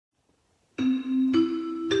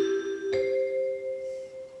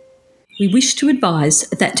We wish to advise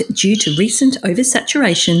that due to recent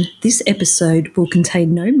oversaturation, this episode will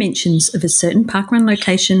contain no mentions of a certain parkrun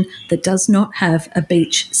location that does not have a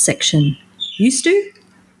beach section. Used to,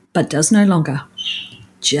 but does no longer.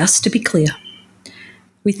 Just to be clear.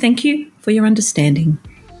 We thank you for your understanding.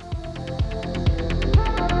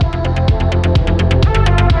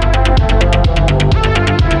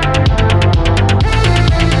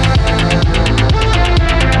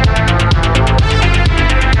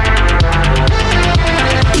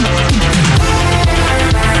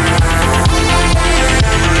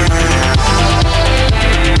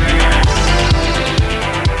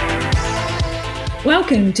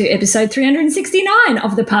 Welcome to episode 369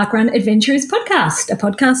 of the Parkrun Adventurers podcast, a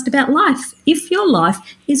podcast about life, if your life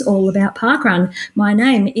is all about parkrun. My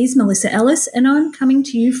name is Melissa Ellis and I'm coming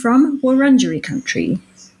to you from Wurundjeri country.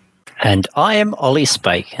 And I am Olly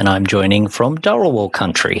Spake and I'm joining from Darawal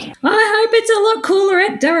country. I hope it's a lot cooler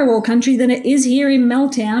at Darawal country than it is here in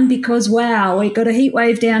Meltown because, wow, we got a heat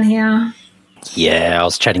wave down here. Yeah, I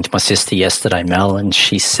was chatting to my sister yesterday, Mel, and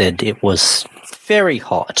she said it was very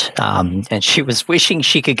hot, and she was wishing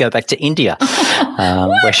she could go back to India,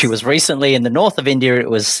 where she was recently in the north of India. It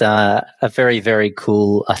was a very, very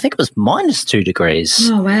cool, I think it was -2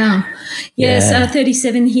 degrees. Oh, wow. Yes,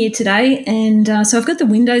 37 here today, and so I've got the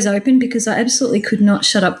windows open because I absolutely could not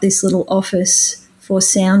shut up this little office for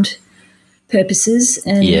sound purposes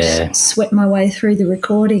and sweat my way through the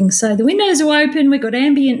recording. So the windows are open, we've got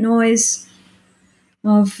ambient noise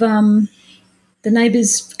of the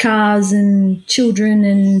neighbours' cars and children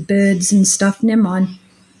and birds and stuff. Never mind.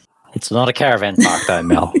 It's not a caravan park though,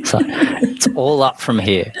 Mel. So it's all up from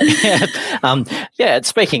here.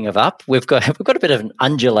 Speaking of up, we've got a bit of an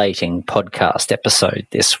undulating podcast episode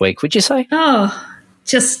this week, would you say? Oh,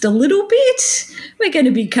 just a little bit. We're going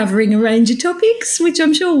to be covering a range of topics, which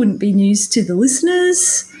I'm sure wouldn't be news to the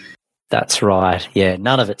listeners. That's right. Yeah,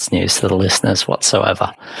 none of it's news to the listeners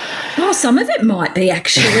whatsoever. Oh, some of it might be,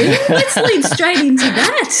 actually. Let's lead straight into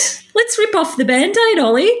that. Let's rip off the Band-Aid,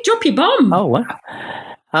 Ollie. Drop your bomb. Oh,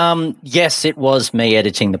 wow. Yes, it was me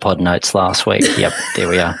editing the pod notes last week. Yep, there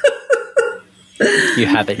we are. You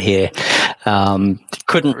have it here.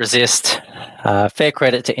 Couldn't resist. Fair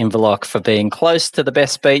credit to Inverloch for being close to the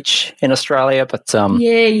best beach in Australia, but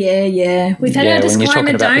Yeah. We've had our disclaimer, when you're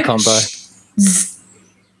talking about the combo.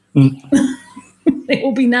 There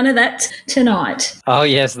will be none of that tonight. Oh,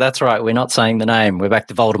 yes, that's right. We're not saying the name. We're back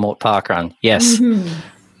to Voldemort Parkrun. Yes.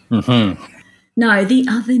 Mm-hmm. Mm-hmm. No, the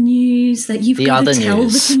other news that you've got to tell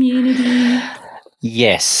the community.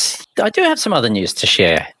 Yes. I do have some other news to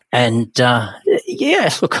share. And,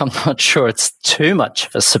 look, I'm not sure it's too much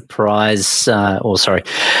of a surprise.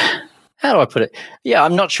 How do I put it? Yeah,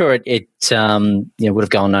 I'm not sure it would have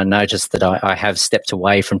gone unnoticed that I have stepped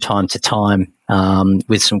away from time to time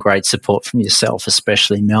with some great support from yourself,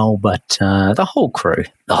 especially Mel, but the whole crew,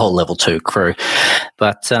 the whole Level 2 crew.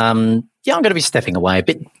 But, I'm going to be stepping away a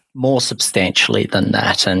bit more substantially than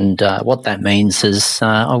that. And what that means is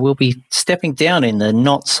I will be stepping down in the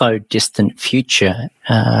not-so-distant future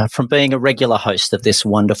from being a regular host of this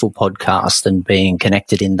wonderful podcast and being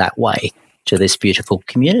connected in that way to this beautiful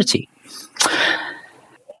community.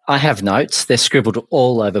 I have notes. They're scribbled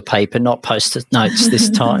all over paper, not post-it notes this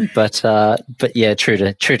time. But yeah, true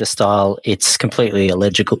to style, it's completely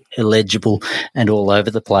illegible and all over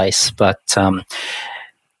the place. But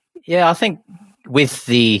I think with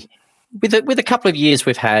a couple of years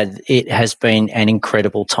we've had, it has been an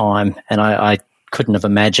incredible time, and I couldn't have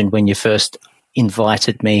imagined when you first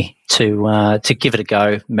invited me to give it a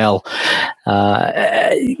go, Mel.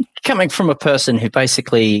 Coming from a person who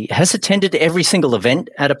basically has attended every single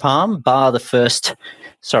event at a Palm, bar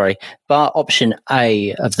option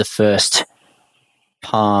A of the first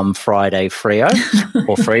Palm Friday Frio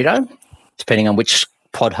or Frito, depending on which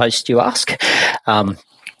pod host you ask. I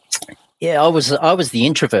was the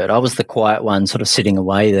introvert. I was the quiet one, sort of sitting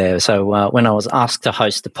away there. So when I was asked to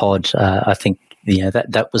host the pod, I think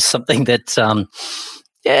that was something that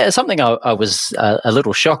something I was a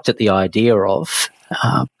little shocked at the idea of.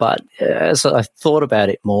 But as I thought about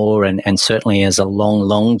it more, and certainly as a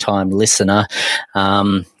long time listener,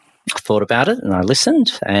 I thought about it and I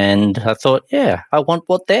listened and I thought, I want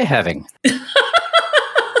what they're having.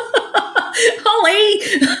 Holly!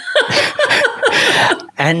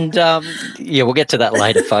 And we'll get to that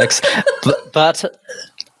later, folks. But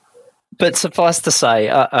But suffice to say,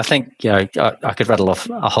 I think I could rattle off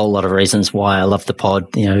a whole lot of reasons why I love the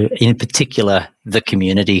pod. In particular, the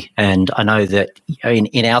community, and I know that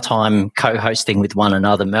in our time co-hosting with one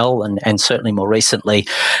another, Mel, and certainly more recently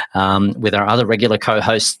with our other regular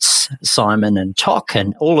co-hosts, Simon and Toc,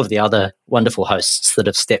 and all of the other wonderful hosts that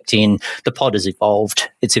have stepped in, the pod has evolved.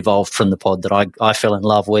 It's evolved from the pod that I fell in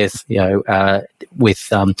love with,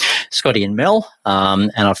 with Scotty and Mel,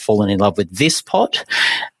 and I've fallen in love with this pod,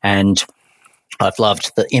 and I've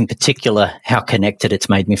loved in particular how connected it's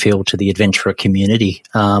made me feel to the adventurer community.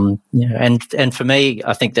 And for me,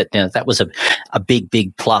 I think that that was a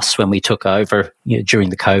big plus when we took over during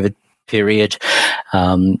the COVID period.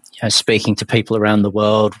 Speaking to people around the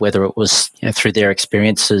world, whether it was through their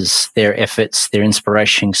experiences, their efforts, their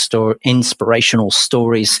inspirational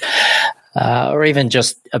stories. Or even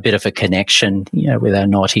just a bit of a connection, with our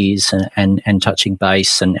naughties and touching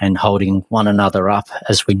base and holding one another up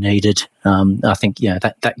as we needed. I think,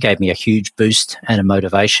 that gave me a huge boost and a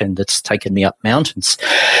motivation that's taken me up mountains.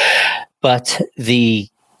 But I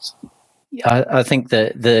think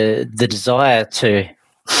the desire to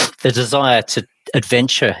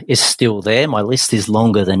adventure is still there. My list is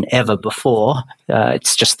longer than ever before.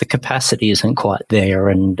 It's just the capacity isn't quite there.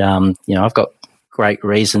 And, I've got great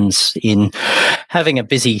reasons in having a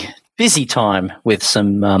busy time with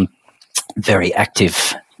some very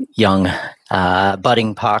active young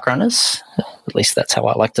budding parkrunners. At least that's how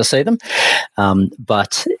I like to see them.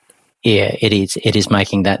 But yeah, it is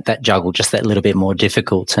making that juggle just that little bit more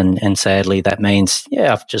difficult, and sadly that means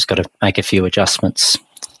I've just got to make a few adjustments.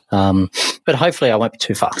 But hopefully I won't be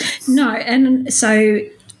too far. No, and so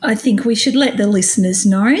I think we should let the listeners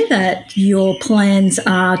know that your plans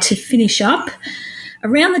are to finish up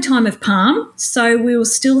around the time of Palm. So we will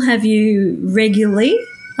still have you regularly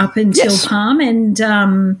up until Palm, and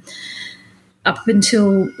up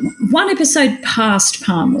until one episode past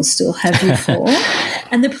Palm we'll still have you for.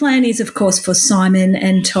 And the plan is, of course, for Simon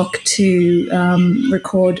and Toc to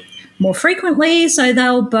record more frequently. So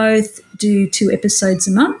they'll both do 2 episodes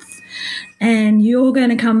a month. And you're going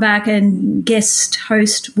to come back and guest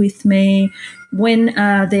host with me when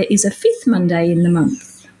there is a 5th Monday in the month.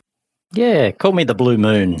 Yeah, call me the Blue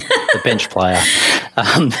Moon, the bench player. So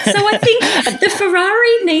I think the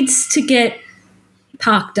Ferrari needs to get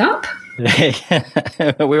parked up.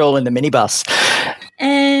 We're all in the minibus.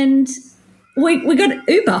 And we got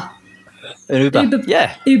Uber.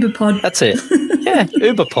 Uber pod. That's it. Yeah,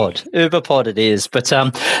 Uber pod it is. But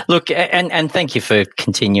look, and thank you for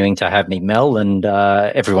continuing to have me, Mel, and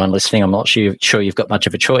everyone listening. I'm not sure you've got much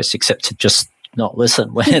of a choice except to just not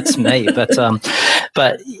listen when it's me.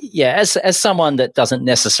 But yeah, as someone that doesn't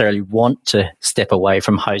necessarily want to step away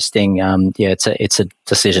from hosting, it's a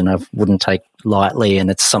decision I wouldn't take lightly,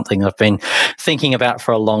 and it's something I've been thinking about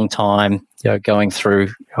for a long time. Going through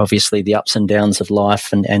obviously the ups and downs of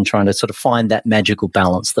life and trying to sort of find that magical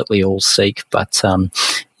balance that we all seek. But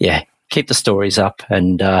keep the stories up,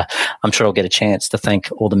 and I'm sure I'll get a chance to thank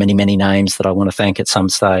all the many, many names that I want to thank at some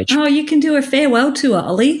stage. Oh, you can do a farewell tour,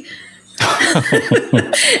 Olly. Can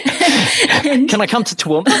I come to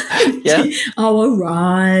Toowoomba? Yeah. Oh, all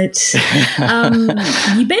right.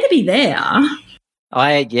 You better be there.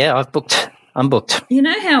 I've booked. I'm booked. You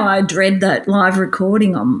know how I dread that live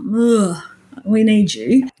recording? We need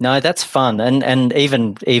you. No, that's fun, and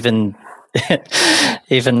even even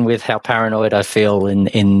with how paranoid I feel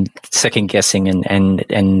in second guessing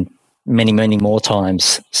and many, many more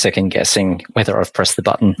times second guessing whether I've pressed the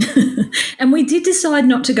button. And we did decide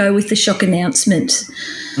not to go with the shock announcement.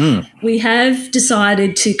 We have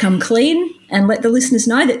decided to come clean and let the listeners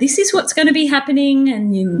know that this is what's going to be happening,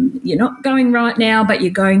 and you're not going right now, but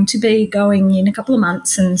you're going to be going in a couple of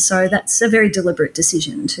months. And so that's a very deliberate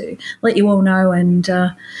decision to let you all know. And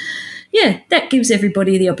that gives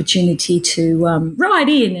everybody the opportunity to write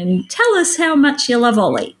in and tell us how much you love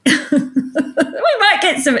Olly. We might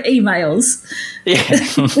get some emails. Yeah,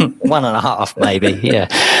 1.5 maybe,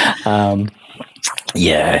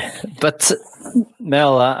 yeah. But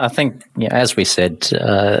Mel, I think, as we said,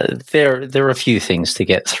 there are a few things to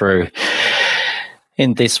get through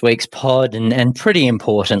in this week's pod, and pretty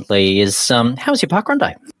importantly is how was your parkrun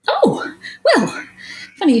day? Oh, well,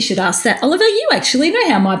 funny you should ask that, Oliver. You actually know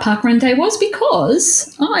how my parkrun day was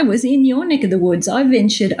because I was in your neck of the woods. I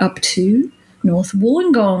ventured up to North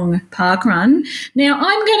Wollongong parkrun. Now,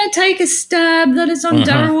 I'm going to take a stab that is on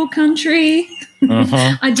Dharawal country.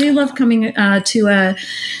 I do love coming to a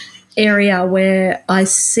area where I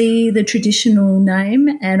see the traditional name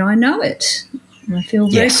and I know it. I feel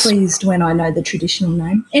very pleased when I know the traditional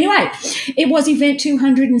name. Anyway, it was event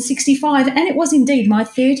 265, and it was indeed my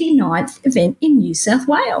 39th event in New South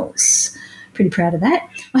Wales. Pretty proud of that.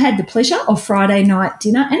 I had the pleasure of Friday night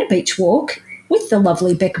dinner and a beach walk with the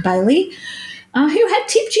lovely Becca Bailey, who had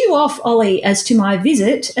tipped you off, Ollie, as to my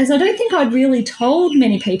visit, as I don't think I'd really told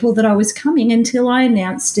many people that I was coming until I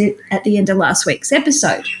announced it at the end of last week's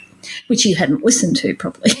episode, which you hadn't listened to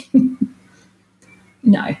probably.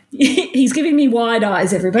 No, he's giving me wide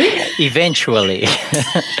eyes, everybody. Eventually.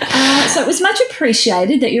 So it was much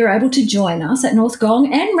appreciated that you were able to join us at North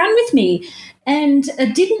Wollongong and run with me. And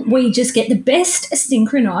didn't we just get the best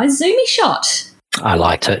synchronised Zoomy shot? I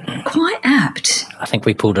liked it. Quite apt. I think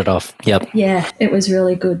we pulled it off. Yep. Yeah, it was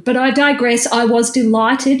really good. But I digress. I was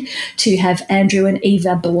delighted to have Andrew and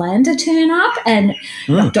Eva Blander turn up and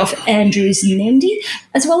knocked off Andrew's Nendy,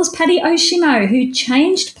 as well as Paddy Oshimo, who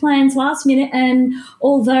changed plans last minute and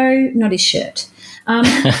although not his shirt.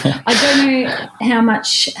 I don't know how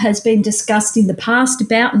much has been discussed in the past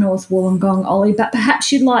about North Wollongong, Ollie, but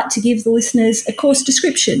perhaps you'd like to give the listeners a course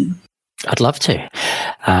description. I'd love to.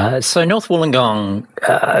 So North Wollongong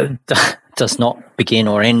does not begin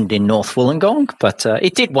or end in North Wollongong, but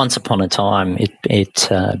it did once upon a time. It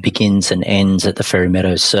begins and ends at the Ferry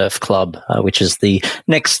Meadows Surf Club, which is the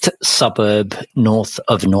next suburb north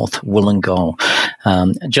of North Wollongong,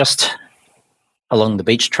 just along the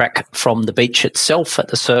beach track from the beach itself at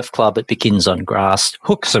the surf club. It begins on grass,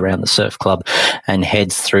 hooks around the surf club and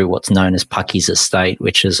heads through what's known as Pucky's Estate,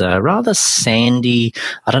 which is a rather sandy,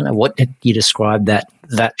 I don't know what did you describe that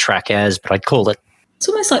track as, but I'd call it. It's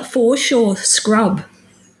almost like foreshore scrub.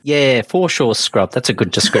 Yeah, foreshore scrub. That's a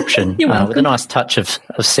good description. You're welcome. With a nice touch of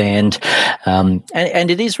sand.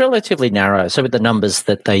 And it is relatively narrow. So with the numbers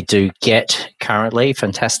that they do get currently,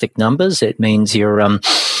 fantastic numbers, it means you're in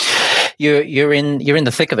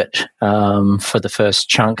the thick of it for the first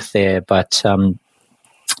chunk there, but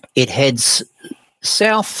it heads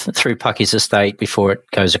south through Pucky's Estate before it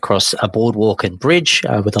goes across a boardwalk and bridge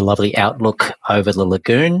with a lovely outlook over the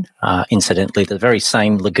lagoon. Incidentally, the very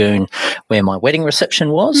same lagoon where my wedding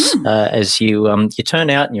reception was. As you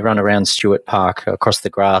turn out and you run around Stewart Park across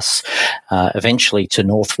the grass, eventually to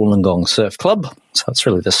North Wollongong Surf Club. So it's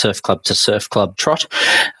really the surf club to surf club trot.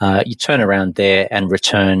 You turn around there and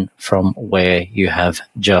return from where you have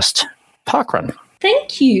just parkrun.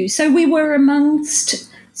 Thank you. So we were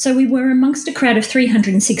amongst a crowd of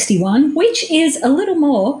 361, which is a little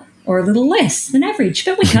more or a little less than average,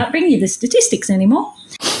 but we can't bring you the statistics anymore.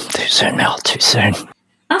 Too soon, Mel, too soon.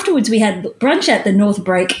 Afterwards, we had brunch at the North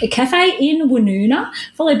Break Cafe in Woonona,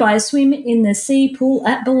 followed by a swim in the sea pool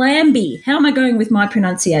at Bellambi. How am I going with my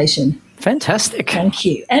pronunciation? Fantastic. Thank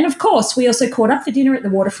you. And, of course, we also caught up for dinner at the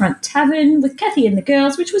Waterfront Tavern with Kathy and the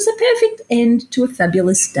girls, which was a perfect end to a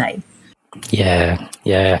fabulous day. Yeah.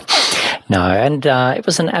 No, and it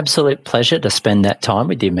was an absolute pleasure to spend that time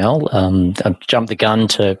with you, Mel. I jumped the gun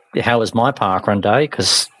to how was my parkrun day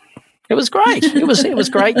because it was great. It was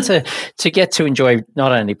great to get to enjoy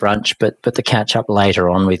not only brunch but the catch up later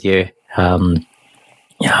on with you.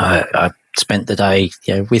 I spent the day,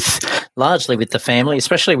 largely with the family,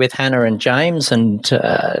 especially with Hannah and James, and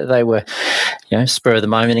they were, spur of the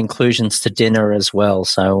moment inclusions to dinner as well.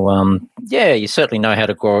 So, you certainly know how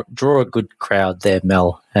to draw a good crowd there,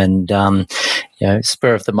 Mel, and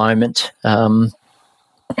spur of the moment.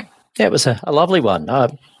 It was a lovely one.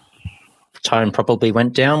 Tone probably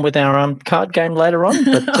went down with our card game later on.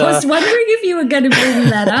 But, I was wondering if you were going to bring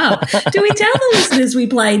that up. Do we tell the listeners we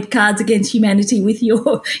played Cards Against Humanity with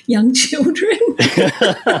your young children?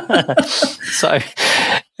 So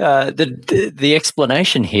the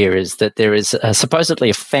explanation here is that there is supposedly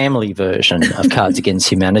a family version of Cards Against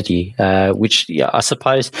Humanity, which I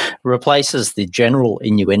suppose replaces the general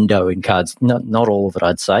innuendo in cards. Not all of it,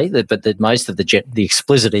 I'd say, but most of the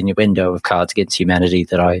explicit innuendo of Cards Against Humanity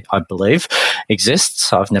that I believe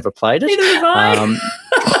exists. I've never played it. Neither have I.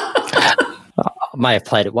 I may have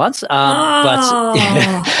played it once, but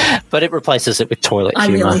it replaces it with toilet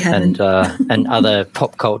humour and other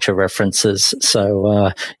pop culture references.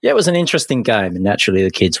 So, it was an interesting game, and naturally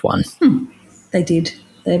the kids won. They did.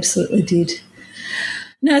 They absolutely did.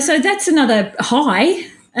 No, so that's another high,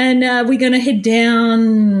 and we're going to head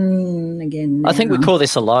down again now. I think we call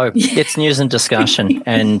this a low. It's news and discussion.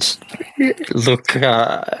 And look,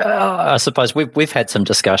 I suppose we've had some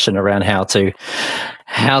discussion around how to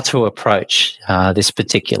approach this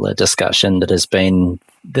particular discussion that has been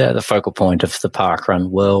the focal point of the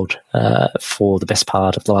parkrun world for the best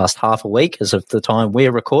part of the last half a week as of the time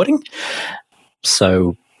we're recording.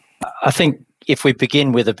 So I think if we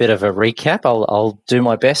begin with a bit of a recap, I'll do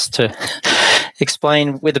my best to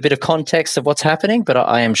explain with a bit of context of what's happening, but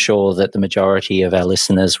I am sure that the majority of our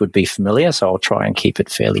listeners would be familiar, so I'll try and keep it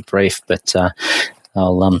fairly brief. But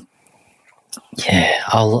I'll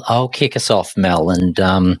kick us off, Mel,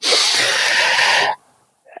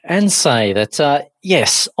 and say that,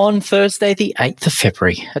 yes, on Thursday, the 8th of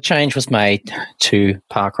February, a change was made to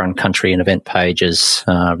parkrun country and event pages.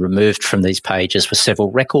 Removed from these pages were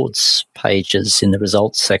several records pages in the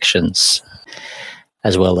results sections,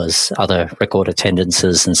 as well as other record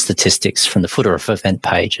attendances and statistics from the footer of event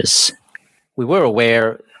pages. We were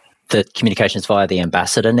aware that communications via the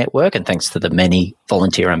ambassador network, and thanks to the many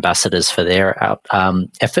volunteer ambassadors for their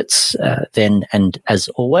efforts then and as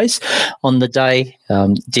always on the day,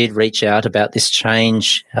 did reach out about this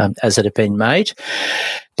change as it had been made.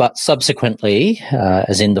 But subsequently,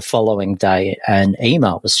 as in the following day, an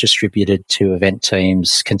email was distributed to event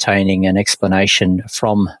teams containing an explanation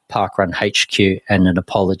from Parkrun HQ and an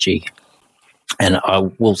apology. And I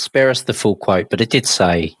will spare us the full quote, but it did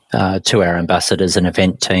say to our ambassadors and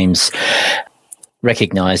event teams,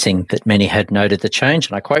 recognising that many had noted the change,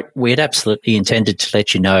 and I quote, "We had absolutely intended to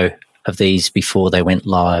let you know of these before they went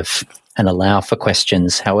live and allow for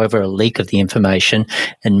questions. However, a leak of the information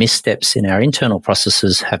and missteps in our internal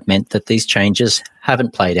processes have meant that these changes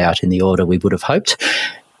haven't played out in the order we would have hoped,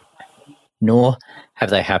 nor have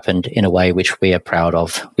they happened in a way which we are proud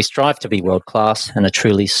of. We strive to be world-class and are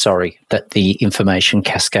truly sorry that the information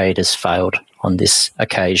cascade has failed on this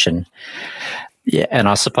occasion." Yeah, and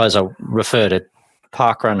I suppose I'll refer to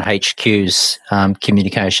Parkrun HQ's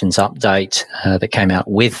communications update that came out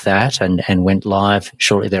with that and went live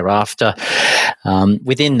shortly thereafter.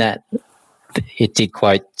 Within that, it did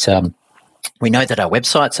quote, "We know that our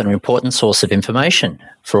websites are an important source of information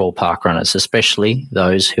for all parkrunners, especially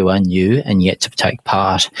those who are new and yet to take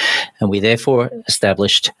part. And we therefore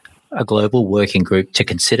established a global working group to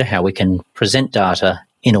consider how we can present data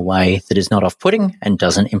in a way that is not off-putting and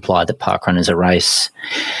doesn't imply that parkrun is a race."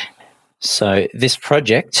 So this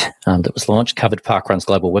project that was launched covered Parkrun's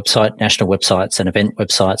global website, national websites and event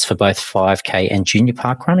websites for both 5K and junior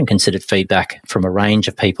parkrun, and considered feedback from a range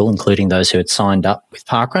of people, including those who had signed up with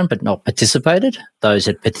parkrun but not participated, those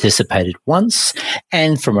who had participated once,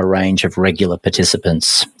 and from a range of regular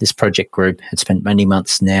participants. This project group had spent many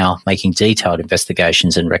months now making detailed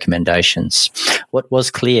investigations and recommendations. What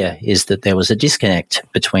was clear is that there was a disconnect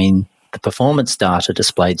between the performance data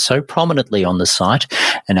displayed so prominently on the site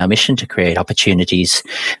and our mission to create opportunities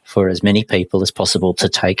for as many people as possible to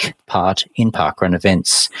take part in parkrun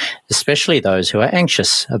events, especially those who are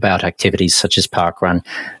anxious about activities such as parkrun,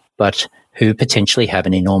 but who potentially have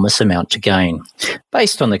an enormous amount to gain.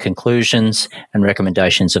 Based on the conclusions and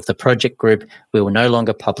recommendations of the project group, we will no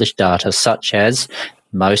longer publish data such as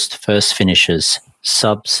most first finishers,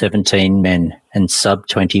 sub-17 men and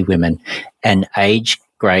sub-20 women, and age,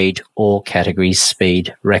 grade or category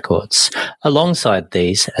speed records. Alongside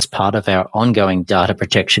these, as part of our ongoing data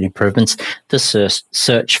protection improvements, the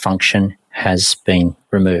search function has been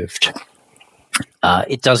removed.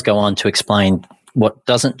 It does go on to explain what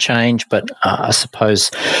doesn't change, but I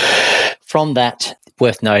suppose from that,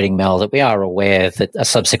 worth noting, Mel, that we are aware that a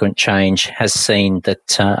subsequent change has seen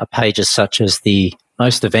that pages such as the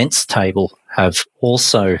most events table have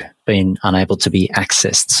also been unable to be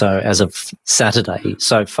accessed. So as of Saturday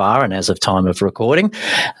so far, and as of time of recording,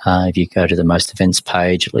 if you go to the most events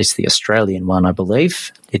page, at least the Australian one, I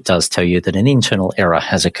believe, it does tell you that an internal error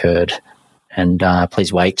has occurred. And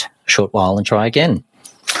please wait a short while and try again.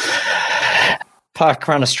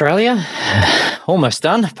 Parkrun Australia, almost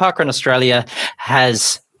done. Parkrun Australia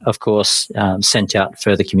has, of course, sent out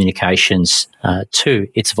further communications to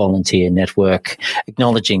its volunteer network,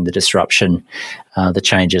 acknowledging the disruption the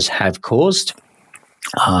changes have caused,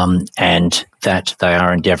 and that they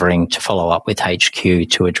are endeavouring to follow up with HQ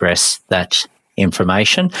to address that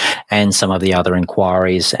information and some of the other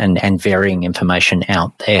inquiries and varying information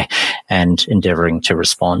out there, and endeavouring to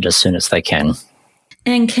respond as soon as they can.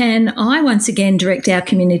 And can I once again direct our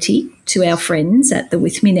community to our friends at the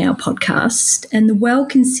With Me Now podcast and the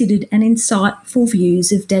well-considered and insightful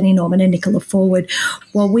views of Danny Norman and Nicola Forward.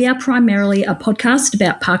 While we are primarily a podcast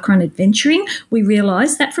about parkrun adventuring, we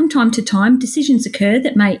realise that from time to time decisions occur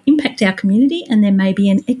that may impact our community, and there may be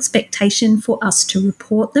an expectation for us to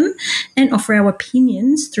report them and offer our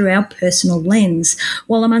opinions through our personal lens.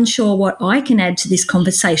 While I'm unsure what I can add to this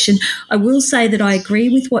conversation, I will say that I agree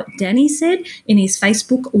with what Danny said in his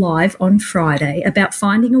Facebook Live on Friday about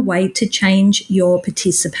finding a way to change your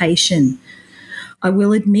participation. I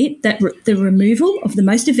will admit that the removal of the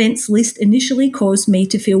most events list initially caused me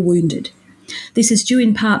to feel wounded. This is due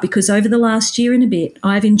in part because over the last year and a bit,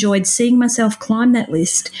 I've enjoyed seeing myself climb that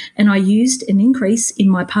list, and I used an increase in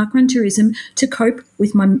my parkrun tourism to cope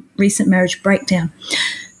with my recent marriage breakdown.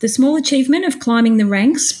 The small achievement of climbing the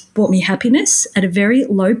ranks brought me happiness at a very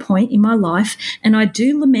low point in my life, and I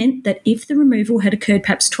do lament that if the removal had occurred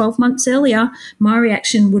perhaps 12 months earlier, my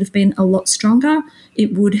reaction would have been a lot stronger.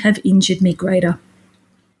 It would have injured me greater.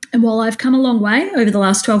 And while I've come a long way over the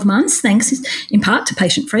last 12 months, thanks in part to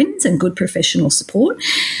patient friends and good professional support,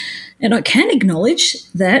 and I can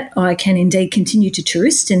acknowledge that I can indeed continue to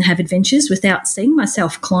tourist and have adventures without seeing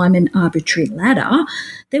myself climb an arbitrary ladder,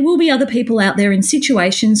 there will be other people out there in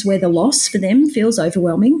situations where the loss for them feels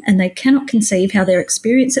overwhelming and they cannot conceive how their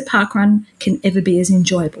experience at parkrun can ever be as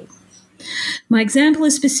enjoyable. My example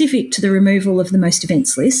is specific to the removal of the most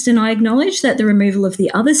events list, and I acknowledge that the removal of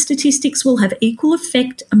the other statistics will have equal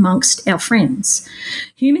effect amongst our friends.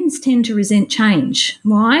 Humans tend to resent change.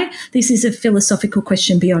 Why? This is a philosophical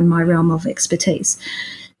question beyond my realm of expertise.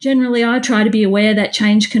 Generally, I try to be aware that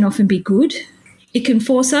change can often be good. It can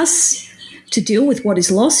force us to deal with what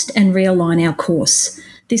is lost and realign our course.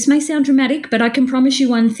 This may sound dramatic, but I can promise you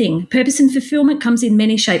one thing. Purpose and fulfillment comes in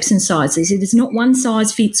many shapes and sizes. It is not one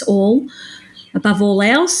size fits all. Above all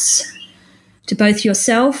else, to both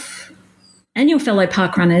yourself and your fellow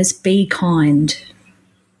parkrunners, be kind.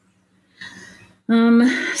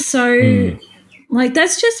 That's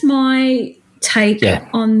just my take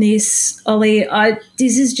on this, Ollie.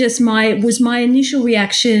 This is just my initial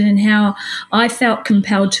reaction and how I felt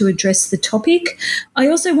compelled to address the topic. I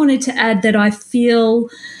also wanted to add that I feel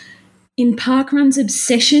in parkrun's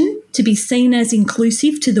obsession to be seen as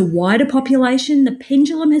inclusive to the wider population, the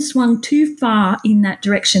pendulum has swung too far in that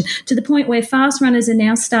direction to the point where fast runners are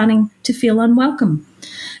now starting to feel unwelcome.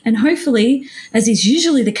 And hopefully, as is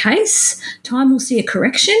usually the case, time will see a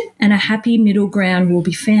correction and a happy middle ground will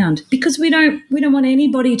be found, because we don't want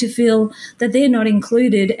anybody to feel that they're not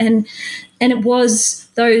included. And it was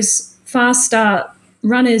those fast start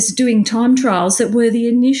runners doing time trials that were the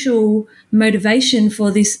initial motivation for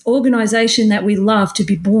this organisation that we love to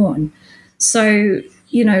be born. So,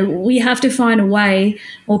 we have to find a way,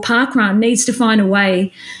 or parkrun needs to find a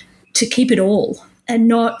way to keep it all and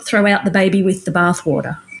not throw out the baby with the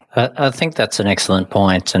bathwater. I think that's an excellent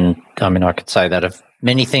point. And I mean, I could say that of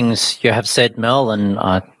many things you have said, Mel, and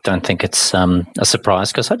I don't think it's a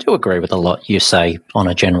surprise because I do agree with a lot you say on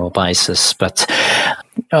a general basis. But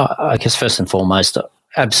I guess first and foremost,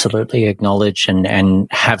 absolutely acknowledge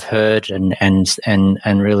and have heard and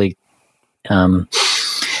really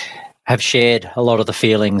have shared a lot of the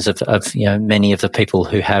feelings of many of the people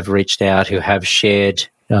who have reached out, who have shared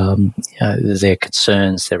their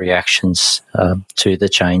concerns, their reactions to the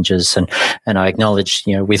changes, and I acknowledge,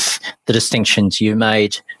 with the distinctions you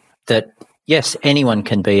made, that yes, anyone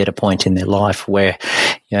can be at a point in their life where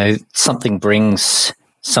something brings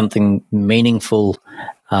something meaningful,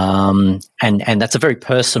 and that's a very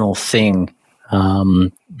personal thing.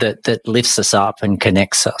 That lifts us up and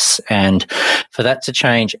connects us, and for that to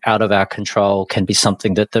change out of our control can be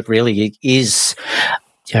something that really is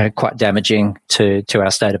quite damaging to our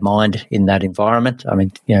state of mind in that environment. I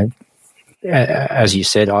mean, as you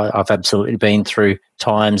said, I've absolutely been through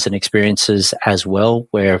times and experiences as well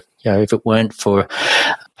where, if it weren't for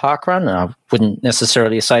parkrun, I wouldn't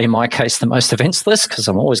necessarily say in my case the most events list because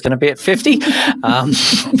I'm always going to be at 50.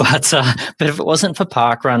 But if it wasn't for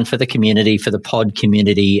parkrun, for the community, for the pod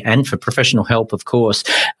community, and for professional help, of course,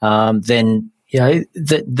 then I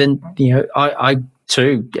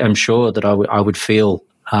too am sure that I would feel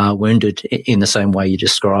wounded in the same way you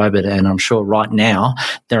describe it. And I'm sure right now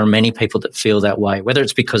there are many people that feel that way, whether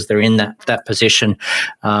it's because they're in that position,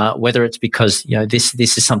 whether it's because, this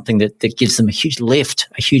is something that gives them a huge lift,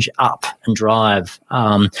 a huge up and drive.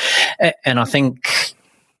 And I think,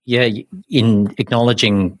 in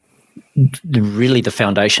acknowledging really the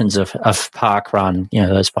foundations of parkrun,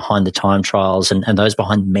 those behind the time trials and those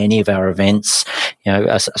behind many of our events,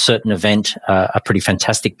 a certain event, a pretty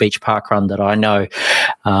fantastic beach parkrun that I know,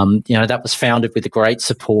 that was founded with the great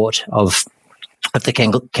support of the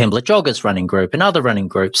Kembla Joggers running group and other running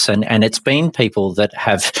groups. And it's been people that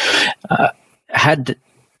have had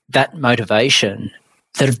that motivation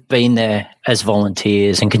that have been there as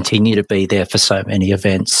volunteers and continue to be there for so many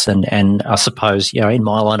events. And I suppose, in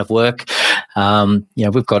my line of work,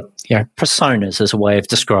 we've got, personas as a way of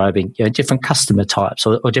describing, different customer types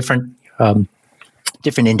or different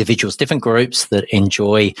individuals, different groups that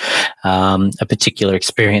enjoy a particular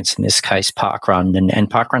experience, in this case, parkrun. And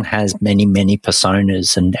parkrun has many, many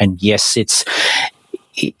personas. And yes, it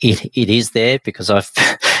is there because I've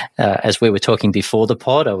as we were talking before the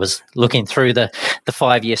pod, I was looking through the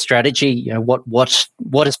 5-year strategy. What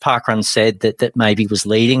has parkrun said that maybe was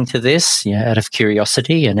leading to this? Out of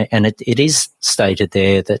curiosity, and it is stated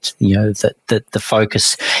there that that the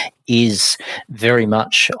focus is very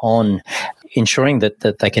much on ensuring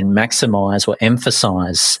that they can maximise or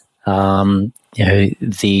emphasise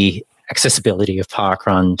the accessibility of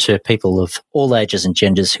parkrun to people of all ages and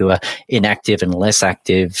genders who are inactive and less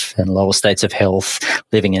active and lower states of health,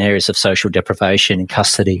 living in areas of social deprivation, in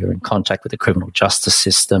custody or in contact with the criminal justice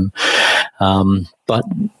system. But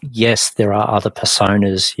yes, there are other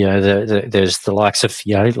personas. There's the likes of,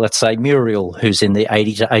 let's say Muriel, who's in the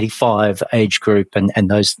 80 to 85 age group, and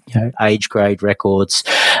those age grade records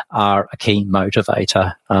are a key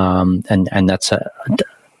motivator, and that's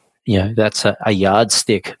a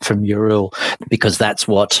yardstick from Muriel, because that's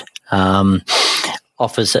what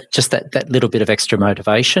offers just that little bit of extra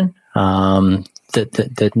motivation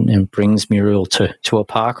that brings Muriel to a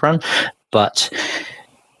parkrun, but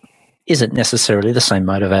isn't necessarily the same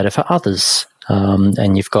motivator for others.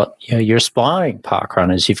 And you've got your aspiring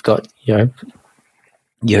parkrunners, you've got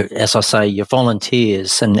as I say, your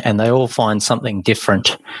volunteers, and they all find something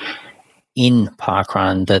different in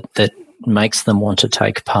parkrun that makes them want to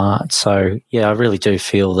take part. So I really do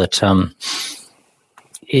feel that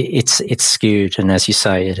it's skewed, and as you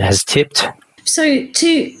say, it has tipped. So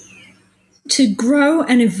to grow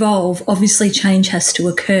and evolve, obviously change has to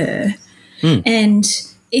occur, and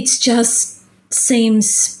it just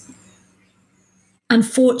seems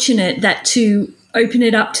unfortunate that to open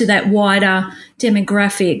it up to that wider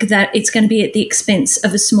demographic, that it's going to be at the expense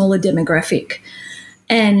of a smaller demographic.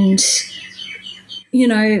 And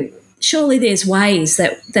surely there's ways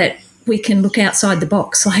that we can look outside the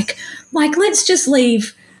box. Like let's just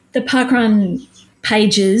leave the parkrun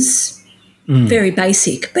pages very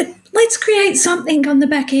basic, but let's create something on the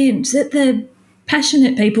back end that the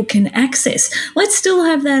passionate people can access. Let's still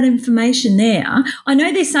have that information there. I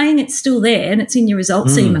know they're saying it's still there and it's in your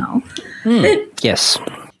results email, but yes,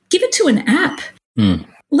 give it to an app.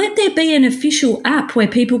 Let there be an official app where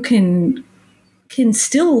people can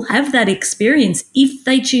still have that experience if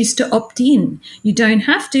they choose to opt in. You don't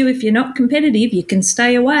have to. If you're not competitive, you can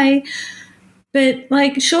stay away. But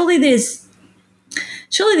surely there's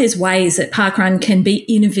ways that parkrun can be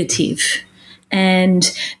innovative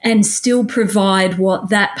and still provide what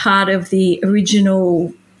that part of the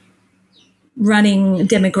original running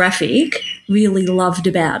demographic really loved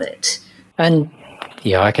about it. And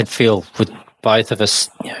I can feel with both of us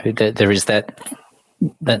that there is that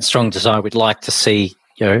strong desire. We'd like to see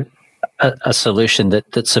a solution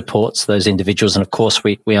that supports those individuals, and of course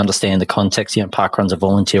we understand the context. Parkrun's a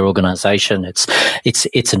volunteer organisation.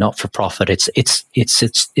 It's a not for profit. It's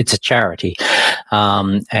a charity,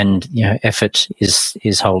 and effort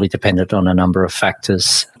is wholly dependent on a number of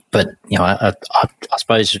factors. But I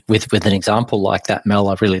suppose with an example like that, Mel,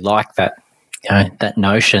 I really like that. That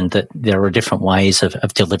notion that there are different ways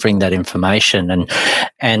of delivering that information,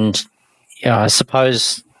 and I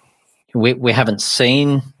suppose we haven't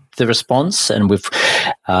seen the response, and we've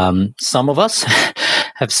some of us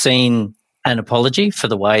have seen an apology for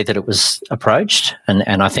the way that it was approached,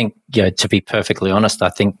 and I think to be perfectly honest, I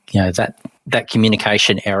think that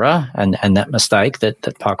communication error and that mistake that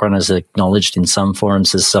parkrun has acknowledged in some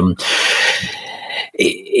forums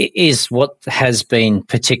is what has been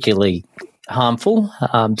particularly harmful.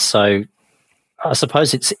 So I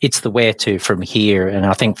suppose it's the where to from here, and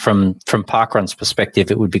I think from parkrun's perspective,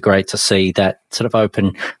 it would be great to see that sort of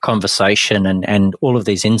open conversation and all of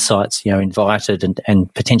these insights, invited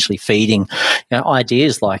and potentially feeding,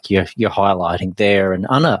 ideas like you're highlighting there, and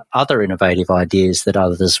other innovative ideas that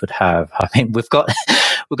others would have. I mean, we've got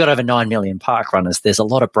over 9 million parkrunners. There's a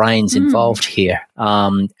lot of brains involved here,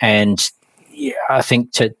 and I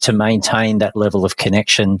think to maintain that level of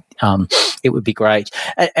connection, it would be great.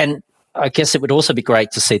 And I guess it would also be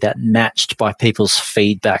great to see that matched by people's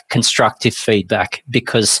feedback, constructive feedback,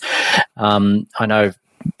 because I know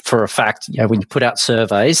for a fact, when you put out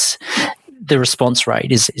surveys, the response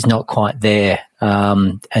rate is not quite there,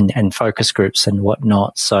 and focus groups and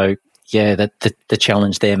whatnot. So that the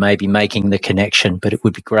challenge there may be making the connection, but it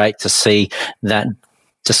would be great to see that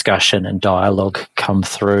discussion and dialogue come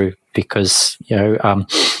through, because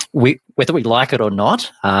whether we like it or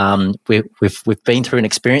not, we've been through an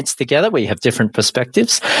experience together. We have different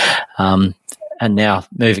perspectives, and now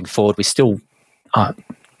moving forward, we still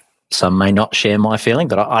some may not share my feeling,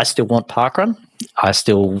 but I still want parkrun. I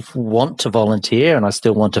still want to volunteer, and I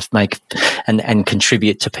still want to make and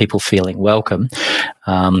contribute to people feeling welcome.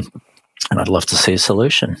 And I'd love to see a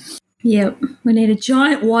solution. Yep, we need a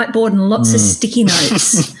giant whiteboard and lots of sticky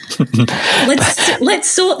notes. Let's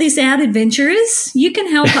sort this out, adventurers. You can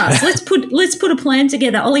help us. Let's put a plan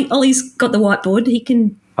together. Ollie's got the whiteboard.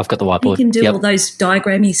 I've got the whiteboard. He can do all those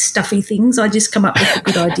diagrammy, stuffy things. I just come up with the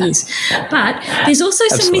good ideas. But there's also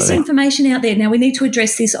some misinformation out there. Now, we need to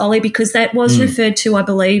address this, Ollie, because that was referred to, I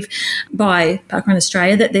believe, by Parkrun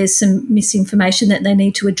Australia, that there's some misinformation that they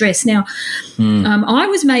need to address. Now, I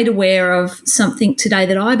was made aware of something today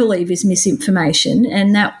that I believe is misinformation,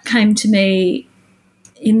 and that came to me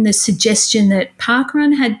in the suggestion that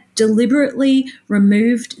Parkrun had deliberately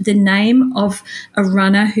removed the name of a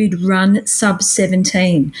runner who'd run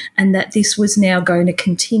sub-17, and that this was now going to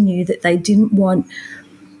continue, that they didn't want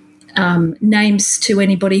names to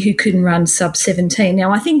anybody who couldn't run sub-17.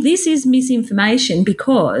 Now, I think this is misinformation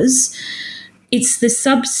because it's the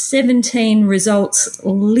sub-17 results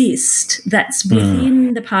list that's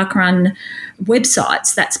within the Parkrun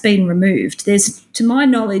websites that's been removed. There's, to my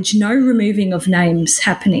knowledge, no removing of names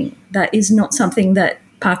happening. That is not something that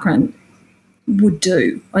Parkrun would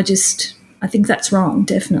do. I think that's wrong,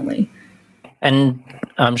 definitely. And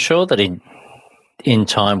I'm sure that in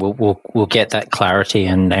time we'll get that clarity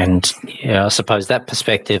and I suppose that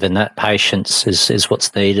perspective and that patience is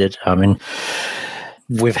what's needed. I mean,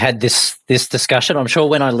 we've had this discussion. I'm sure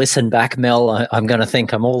when I listen back, Mel, I'm going to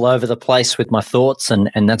think I'm all over the place with my thoughts,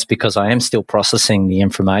 and that's because I am still processing the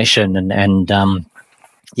information. And I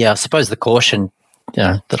suppose the caution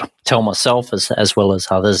that I tell myself as well as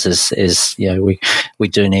others is we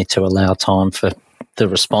do need to allow time for the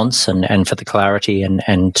response and for the clarity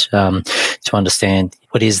and to understand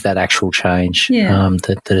what is that actual change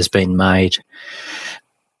that has been made.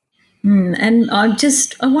 And I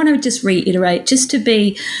want to just reiterate, just to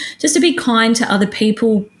be kind to other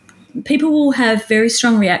people. People will have very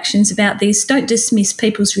strong reactions about this. Don't dismiss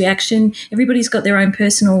people's reaction. Everybody's got their own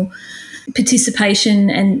personal participation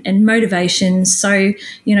and motivations. So,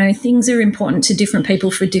 things are important to different people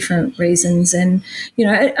for different reasons. And,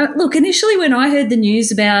 look, initially when I heard the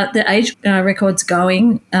news about the age records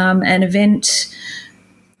going, an event,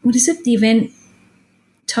 what is it? The event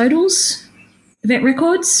totals? Event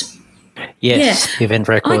records? Yes, the event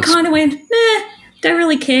records. I kind of went, don't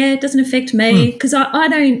really care. It doesn't affect me because I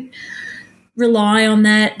don't rely on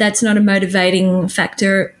that. That's not a motivating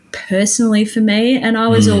factor personally for me, and I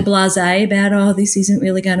was all blasé about, this isn't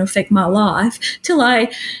really going to affect my life, till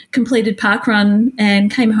I completed Parkrun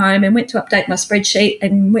and came home and went to update my spreadsheet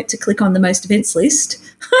and went to click on the most events list.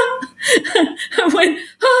 I went,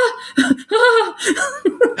 where's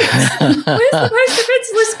the most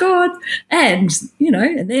events list gone? And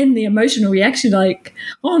then the emotional reaction, like,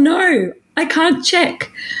 oh no, I can't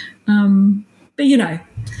check. But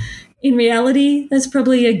in reality, that's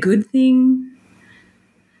probably a good thing.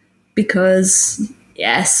 Because,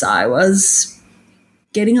 yes, I was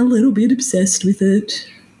getting a little bit obsessed with it.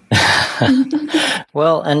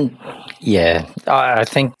 Well, and I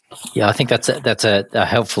think that's a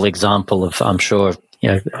helpful example of, I'm sure,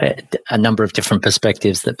 a number of different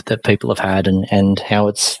perspectives that people have had and how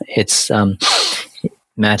it's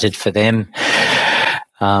mattered for them.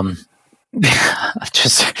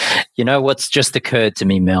 What's just occurred to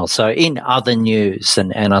me, Mel. So in other news,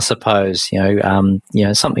 and I suppose,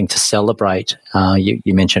 something to celebrate,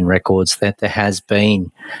 you mentioned records, that there has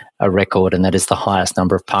been a record, and that is the highest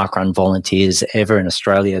number of parkrun volunteers ever in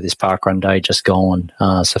Australia this Parkrun Day just gone.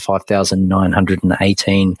 So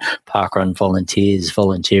 5,918 parkrun volunteers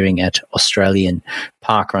volunteering at Australian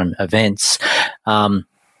parkrun events.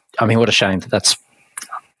 What a shame that's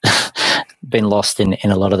been lost in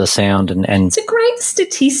a lot of the sound and it's a great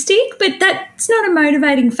statistic, but that's not a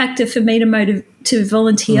motivating factor for me to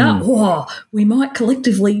volunteer. We might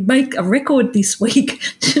collectively make a record this week.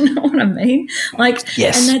 Do you know what I mean?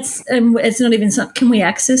 Yes. And that's it's not even something. Can we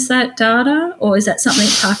access that data, or is that something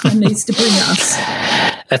Parkrun needs to bring us?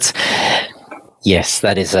 Yes,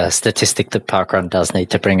 that is a statistic that Parkrun does need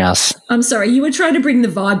to bring us. I'm sorry, you were trying to bring the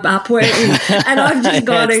vibe up, and I've just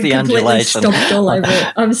got it completely stomped all over it.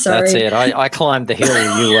 I'm sorry. That's it. I climbed the hill.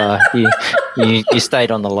 You stayed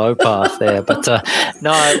on the low path there. But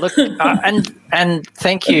no, look, and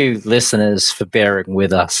thank you, listeners, for bearing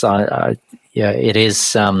with us. It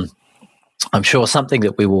is, I'm sure, something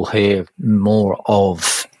that we will hear more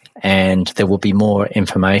of, and there will be more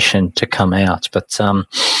information to come out. But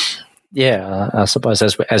I suppose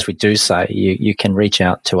as we do say, you can reach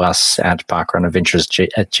out to us at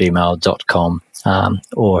parkrunadventures@gmail.com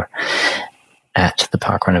or at the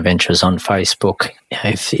Parkrun Adventures on Facebook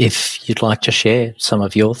if you'd like to share some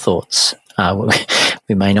of your thoughts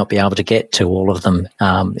we may not be able to get to all of them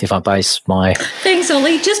if I base my... Thanks,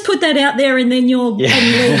 Ollie. Just put that out there and then you'll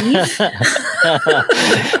leave.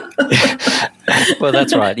 Well,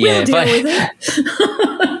 that's right, We'll deal with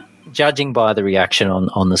it. Judging by the reaction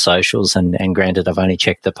on the socials, and granted, I've only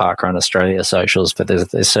checked the Parkrun Australia socials, but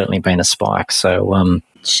there's certainly been a spike. So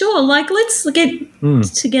sure, let's get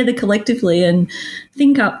together collectively and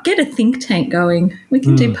get a think tank going. We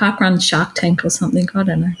can do Parkrun Shark Tank or something. I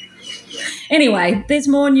don't know. Anyway, there's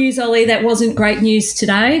more news, Ollie, that wasn't great news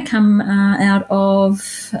today, come out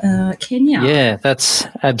of Kenya. Yeah, that's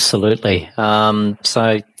absolutely.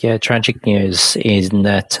 Tragic news in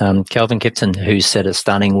that Kelvin Kipton, who set a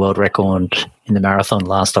stunning world record in the marathon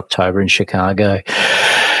last October in Chicago,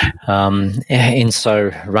 in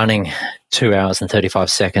so running 2 hours and 35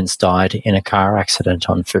 seconds, died in a car accident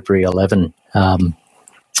on February 11.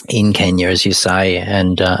 In Kenya, as you say,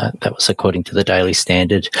 and that was according to the Daily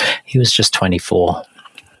Standard. He was just 24.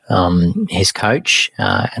 His coach,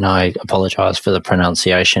 and I apologise for the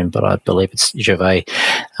pronunciation, but I believe it's Gervais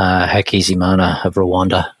Hakizimana of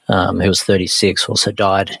Rwanda, who was 36, also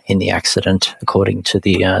died in the accident, according to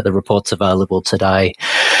the reports available today.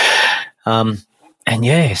 Kipton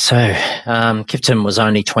was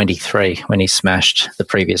only 23 when he smashed the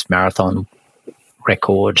previous marathon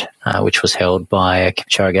record, which was held by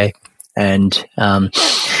Kipchoge, and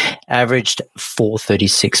averaged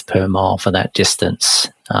 4:36 per mile for that distance.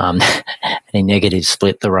 And he negative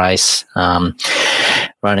split the race,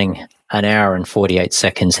 running an hour and 48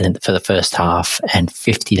 seconds for the first half and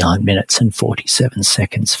 59 minutes and 47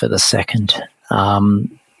 seconds for the second.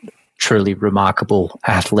 Truly remarkable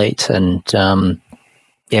athlete, and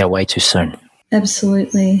way too soon.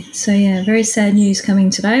 Absolutely. So, very sad news coming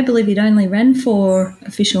today. I believe he'd only ran 4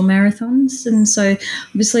 official marathons, and so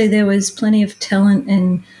obviously there was plenty of talent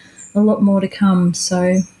and a lot more to come.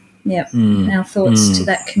 So, our thoughts to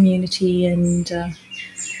that community and,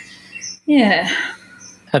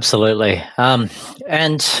 Absolutely. And,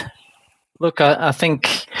 look, I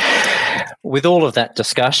think with all of that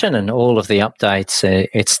discussion and all of the updates,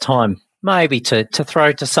 it's time maybe to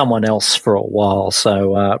throw to someone else for a while.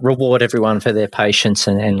 So reward everyone for their patience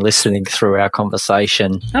and listening through our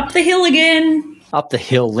conversation. Up the hill again. Up the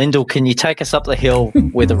hill. Lyndell, can you take us up the hill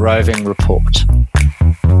with a roving report?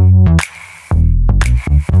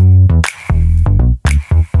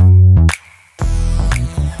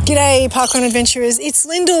 G'day, parkrun adventurers. It's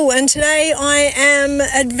Lyndell, and today I am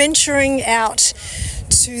adventuring out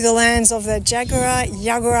to the lands of the Jagera,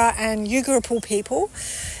 Yagara and Yugarapu people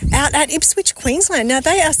out at Ipswich, Queensland. Now,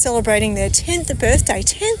 they are celebrating their 10th birthday.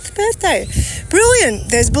 10th birthday. Brilliant.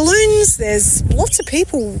 There's balloons. There's lots of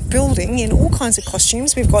people building in all kinds of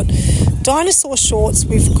costumes. We've got dinosaur shorts.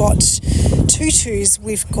 We've got tutus.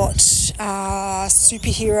 We've got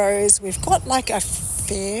superheroes. We've got like a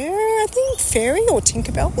fairy or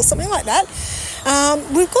Tinkerbell or something like that.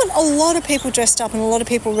 We've got a lot of people dressed up and a lot of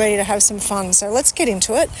people ready to have some fun. So let's get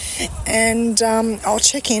into it, and I'll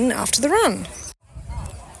check in after the run.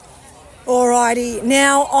 Alrighty,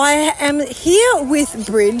 now I am here with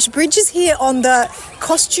Bridge. Bridge is here on the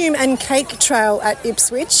Costume and Cake Trail at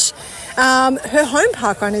Ipswich. Her home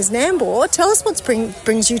parkrun is Nambour. Tell us what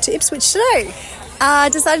brings you to Ipswich today.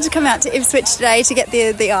 Decided to come out to Ipswich today to get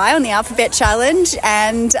the eye on the Alphabet Challenge,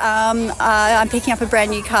 and I'm picking up a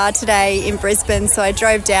brand new car today in Brisbane, so I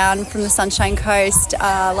drove down from the Sunshine Coast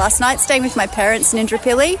last night, staying with my parents in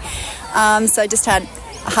Indooroopilly, so I just had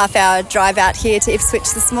a half-hour drive out here to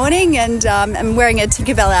Ipswich this morning, and I'm wearing a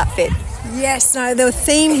Tinkerbell outfit. Yes, no, the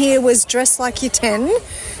theme here was Dress Like You're 10.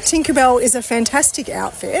 Tinkerbell is a fantastic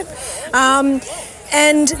outfit, and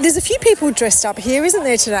there's a few people dressed up here, isn't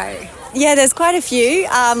there, today? Yeah, there's quite a few.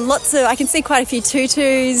 I can see quite a few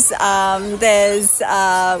tutus. There's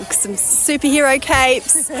some superhero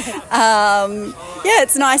capes.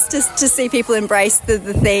 It's nice to see people embrace the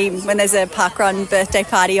theme when there's a parkrun birthday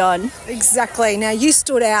party on. Exactly. Now, you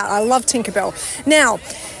stood out. I love Tinkerbell. Now,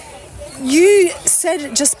 you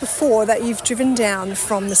said just before that you've driven down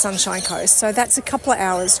from the Sunshine Coast, so that's a couple of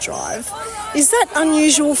hours drive. Is that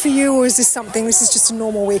unusual for you, or is this just a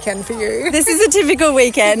normal weekend for you? This is a typical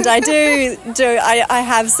weekend. I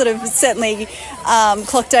have sort of certainly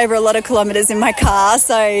clocked over a lot of kilometres in my car,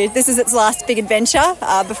 so this is its last big adventure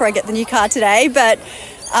before I get the new car today. But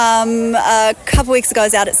a couple of weeks ago I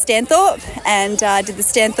was out at Stanthorpe and did the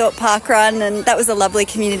Stanthorpe parkrun, and that was a lovely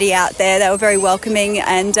community out there. They were very welcoming,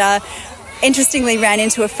 and interestingly ran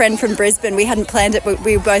into a friend from Brisbane. We hadn't planned it, but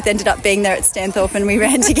we both ended up being there at Stanthorpe and we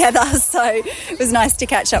ran together, so it was nice to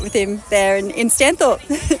catch up with him there in Stanthorpe.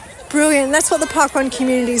 Brilliant. That's what the parkrun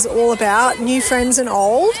community is all about, new friends and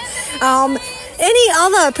old. any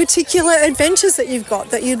other particular adventures that you've got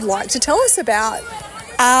that you'd like to tell us about?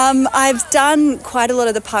 I've done quite a lot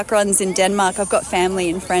of the park runs in Denmark. I've got family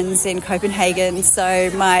and friends in Copenhagen,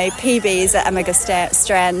 so my PB is at Amager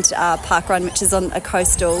Strand park run, which is on a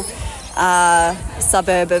coastal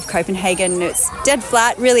suburb of Copenhagen. It's dead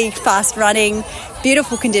flat, really fast running,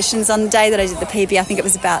 beautiful conditions. On the day that I did the PB, I think it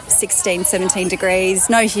was about 16, 17 degrees,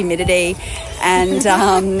 no humidity, and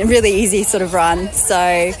really easy sort of run.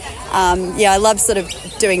 So I love sort of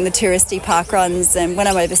doing the touristy park runs, and when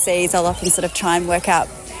I'm overseas I'll often sort of try and work out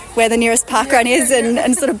where the nearest park run is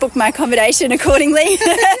and sort of book my accommodation accordingly.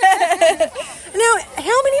 Now,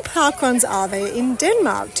 how many park runs are there in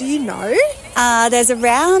Denmark? Do you know? There's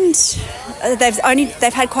around.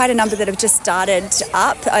 They've had quite a number that have just started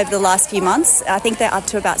up over the last few months. I think they're up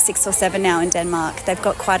to about 6 or 7 now in Denmark. They've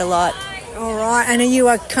got quite a lot. All right. And are you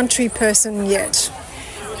a country person yet?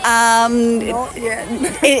 Not yet.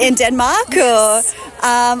 in Denmark, yes. Or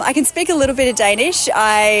I can speak a little bit of Danish.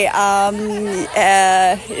 I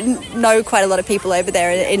know quite a lot of people over there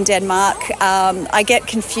in Denmark. I get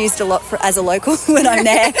confused a lot as a local when I'm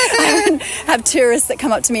there. I have tourists that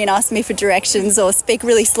come up to me and ask me for directions or speak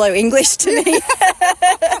really slow English to me,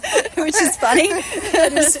 which is funny.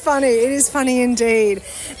 It is funny. It is funny indeed.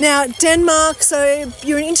 Now, Denmark, so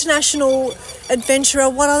you're an international adventurer.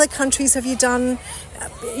 What other countries have you done?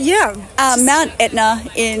 Mount Etna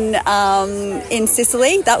in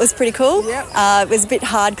Sicily. That was pretty cool. Yep. It was a bit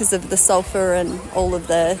hard because of the sulphur and all of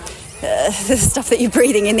the stuff that you're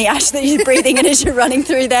breathing in, the ash that you're breathing in as you're running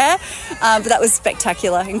through there. But that was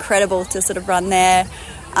spectacular, incredible to sort of run there.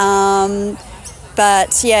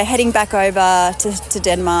 But yeah, heading back over to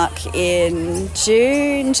Denmark in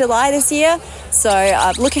July this year. So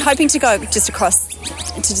hoping to go just across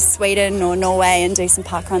to Sweden or Norway and do some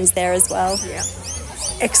park runs there as well. Yeah.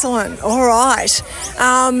 Excellent. All right.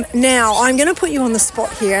 Now, I'm going to put you on the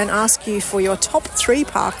spot here and ask you for your top 3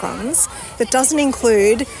 park runs. That doesn't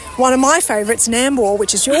include one of my favourites, Nambour,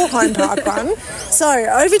 which is your home park run. So,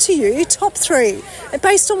 over to you, top 3,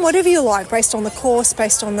 based on whatever you like, based on the course,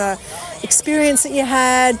 based on the experience that you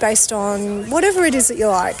had, based on whatever it is that you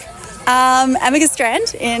like. Amager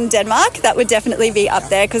Strand in Denmark, that would definitely be up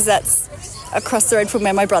there because that's across the road from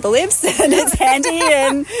where my brother lives, and it's handy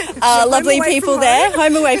and lovely people there,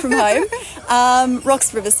 home away from home.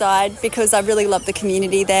 Rocks Riverside, because I really love the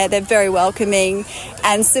community there. They're very welcoming,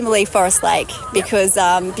 and similarly Forest Lake, because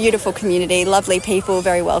beautiful community, lovely people,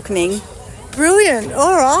 very welcoming. Brilliant.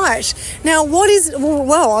 All right. Now, I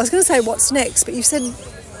was going to say what's next, but you said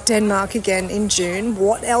Denmark again in June.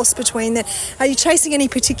 What else between there? Are you chasing any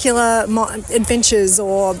particular adventures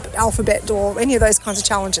or alphabet or any of those kinds of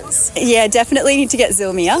challenges? Yeah, definitely need to get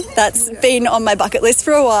Zilmere. That's been on my bucket list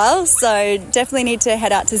for a while, so definitely need to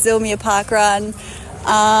head out to Zilmere Park Run.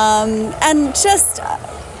 And just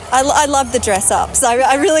I love the dress ups.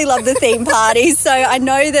 I really love the theme parties. So I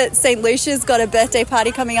know that St. Lucia's got a birthday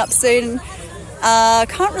party coming up soon. I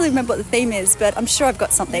can't really remember what the theme is, but I'm sure I've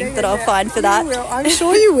got something that I'll find for that. I'm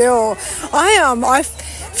sure you will. I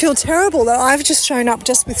feel terrible that I've just shown up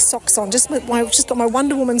just with socks on, just got my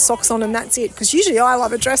Wonder Woman socks on, and that's it, because usually I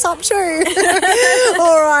love a dress up too.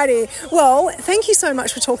 Alrighty. Well, thank you so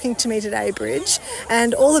much for talking to me today, Bridge,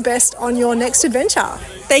 and all the best on your next adventure.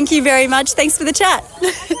 Thank you very much. Thanks for the chat.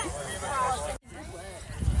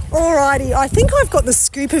 Alrighty, I think I've got the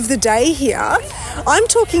scoop of the day here. I'm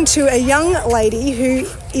talking to a young lady who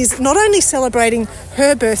is not only celebrating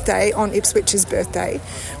her birthday on Ipswich's birthday,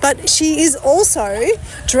 but she is also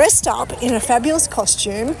dressed up in a fabulous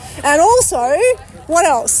costume, and also, what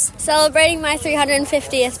else? Celebrating my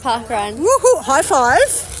 350th parkrun. Woohoo! High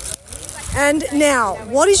five! And now,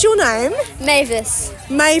 what is your name? Mavis.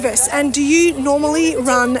 Mavis. And do you normally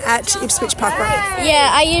run at Ipswich Parkrun?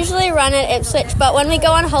 Yeah, I usually run at Ipswich, but when we go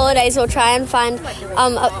on holidays, we'll try and find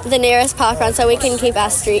the nearest parkrun so we can keep our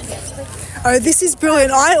streak. Oh, this is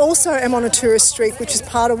brilliant. I also am on a tourist streak, which is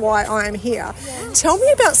part of why I am here. Tell me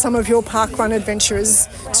about some of your parkrun adventures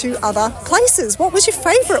to other places. What was your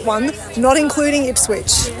favourite one, not including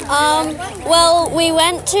Ipswich? Well, we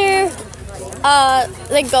went to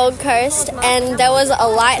the Gold Coast, and there was a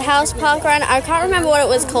lighthouse park run. I can't remember what it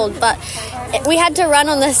was called, but we had to run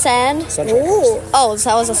on the sand. Oh, so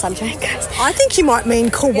that was a Sunshine Coast. I think you might mean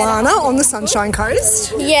Kawana on the Sunshine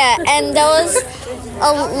Coast. Yeah, and there was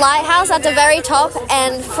a lighthouse at the very top,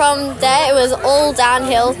 and from there it was all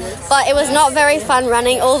downhill, but it was not very fun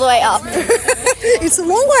running all the way up. It's a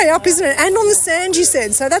long way up, isn't it? And on the sand, you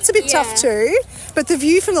said. So that's a bit tough too. But the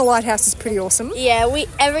view from the lighthouse is pretty awesome. Yeah,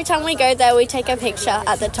 every time we go there, we take a picture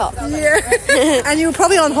at the top. Yeah. And you're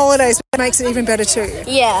probably on holidays, which makes it even better too.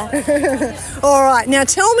 Yeah. All right. Now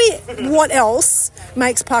tell me what else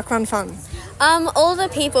makes parkrun fun. All the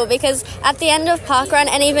people, because at the end of parkrun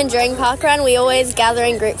and even during parkrun, we always gather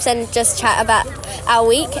in groups and just chat about our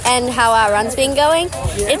week and how our run's been going.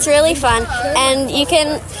 It's really fun, and you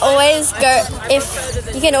can always go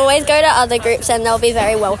to other groups and they'll be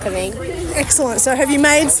very welcoming. Excellent. So have you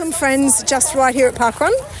made some friends just right here at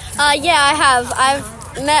parkrun? Yeah, I have.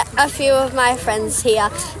 I've met a few of my friends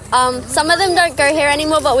here. Some of them don't go here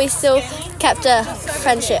anymore, but we still kept a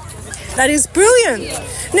friendship. That is brilliant.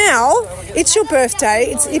 Now, it's your birthday.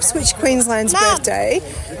 It's Ipswich, Queensland's birthday.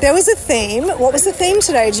 There was a theme. What was the theme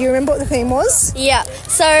today? Do you remember what the theme was? Yeah.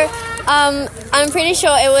 So I'm pretty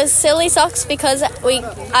sure it was silly socks, because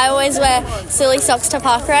I always wear silly socks to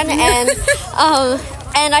parkrun,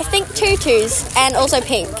 and I think tutus, and also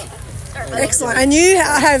pink. Excellent. And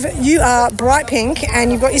you are bright pink,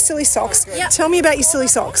 and you've got your silly socks. Yep. Tell me about your silly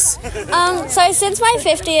socks. So since my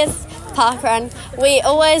 50th parkrun, we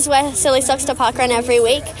always wear silly socks to parkrun every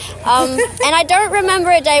week, and I don't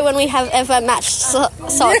remember a day when we have ever matched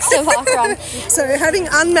socks to parkrun. So having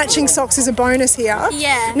unmatching socks is a bonus here.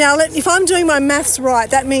 Yeah. Now, if I'm doing my maths right,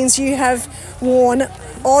 that means you have worn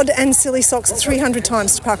odd and silly socks 300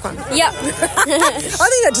 times to parkrun. Yep. I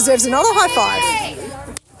think that deserves another high five.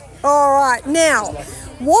 All right, now,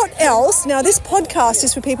 what else? Now, this podcast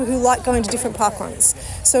is for people who like going to different parkruns.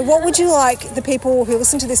 So what would you like the people who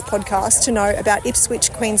listen to this podcast to know about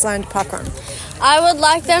Ipswich, Queensland parkrun? I would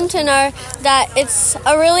like them to know that it's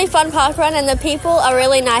a really fun parkrun and the people are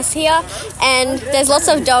really nice here, and there's lots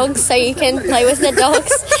of dogs, so you can play with the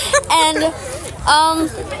dogs. And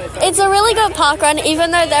it's a really good parkrun,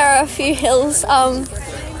 even though there are a few hills,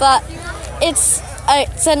 but it's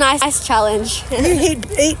a nice challenge. You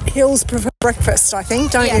eat hills for breakfast, I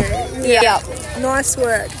think, don't you? Yeah. Nice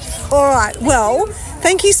work. All right, well,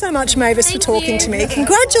 thank you so much, Mavis, for talking to me.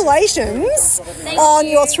 Congratulations on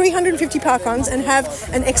your 350 parkruns, and have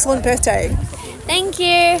an excellent birthday. Thank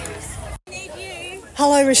you.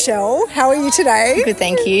 Hello, Rochelle. How are you today? Good,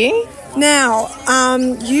 thank you. Now,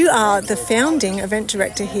 you are the founding event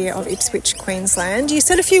director here of Ipswich, Queensland. You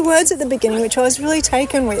said a few words at the beginning, which I was really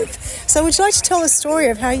taken with. So would you like to tell a story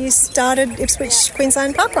of how you started Ipswich,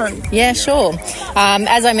 Queensland Parkrun? Yeah, sure.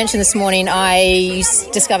 As I mentioned this morning, I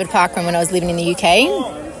discovered parkrun when I was living in the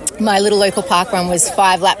UK. My little local parkrun was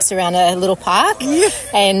 5 laps around a little park,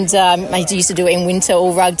 and I used to do it in winter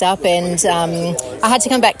all rugged up, and I had to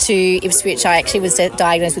come back to Ipswich. I actually was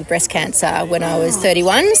diagnosed with breast cancer when I was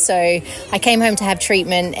 31, so I came home to have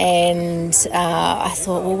treatment, and I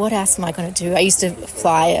thought, well, what else am I going to do? I used to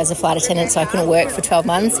fly as a flight attendant, so I couldn't work for 12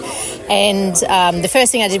 months, and the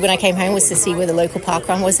first thing I did when I came home was to see where the local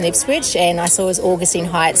parkrun was in Ipswich, and I saw it was Augustine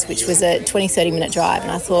Heights, which was a 20-30 minute drive,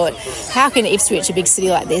 and I thought, how can Ipswich, a big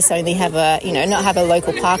city like this, only have not have a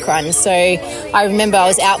local parkrun? So I remember I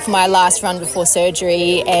was out for my last run before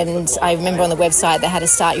surgery, and I remember on the website they had a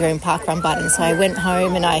start your own parkrun button. So I went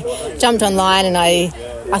home and I jumped online, and I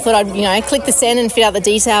thought I'd click the send and fill out the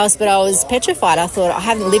details, but I was petrified. I thought, I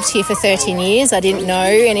haven't lived here for 13 years. I didn't know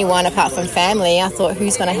anyone apart from family. I thought,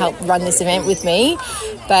 who's going to help run this event with me?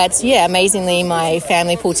 But yeah, amazingly, my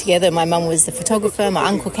family pulled together. My mum was the photographer. My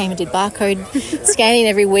uncle came and did barcode scanning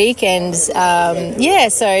every week. And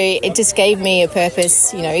so it just gave me a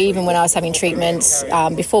purpose. Even when I was having treatment,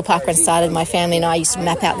 before parkrun started, my family and I used to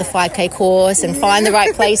map out the 5K course and find the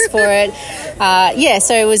right place for it.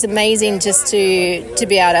 So it was amazing just to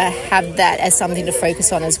be able to have that as something to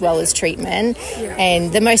focus on as well as treatment.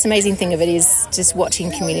 And the most amazing thing of it is just watching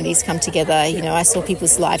communities come together. I saw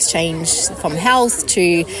people's lives change from health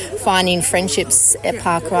to finding friendships at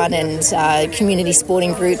parkrun, and community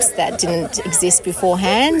sporting groups that didn't exist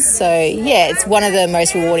beforehand. So it's one of the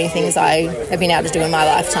most rewarding things I have been able to do in my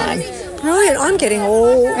lifetime. Brilliant. I'm getting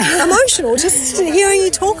all emotional just hearing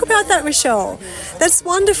you talk about that, Rochelle. That's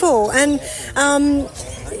wonderful. And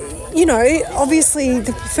obviously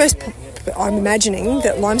the first, I'm imagining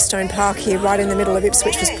that Limestone Park here right in the middle of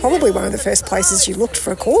Ipswich was probably one of the first places you looked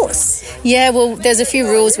for a course. Yeah, well, there's a few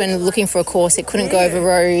rules when looking for a course. It couldn't go over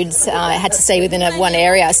roads. It had to stay within one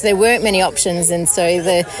area. So there weren't many options. And so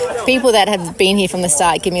the people that had been here from the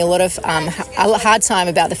start give me a lot of a hard time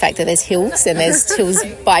about the fact that there's hills, and there's hills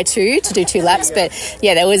by 2 to do 2 laps. But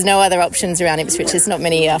yeah, there was no other options around Ipswich. There's not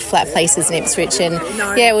many flat places in Ipswich. And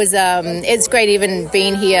it's great even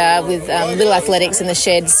being here with Little Athletics in the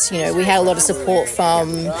sheds. We had a lot of support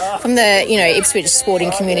from the Ipswich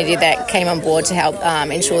sporting community that came on board to help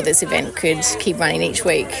ensure this event could keep running each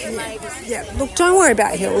week. Yeah, look, don't worry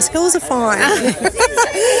about hills. Hills are fine.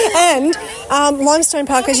 And Limestone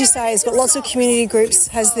Park, as you say, has got lots of community groups,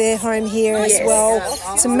 has their home here as well.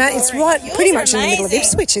 It's right pretty much in the middle of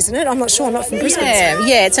Ipswich, isn't it? I'm not sure. I'm not from Brisbane.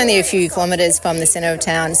 Yeah, it's only a few kilometres from the centre of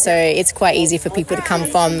town, so it's quite easy for people to come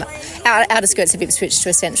from outer skirts of Ipswich to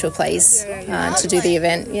a central place to do the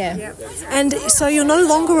event, yeah. And so you're no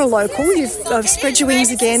longer a local. You've spread your wings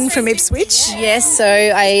again from Ipswich. Yes, so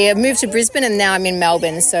I moved to Brisbane and now I'm in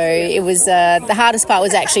Melbourne, so it was the hardest part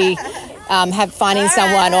was actually finding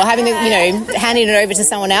someone or having handing it over to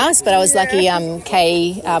someone else. But I was lucky.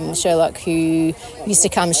 Kay Sherlock, who used to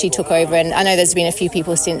come, she took over, and I know there's been a few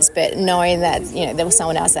people since. But knowing that there was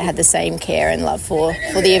someone else that had the same care and love for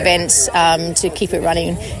the event to keep it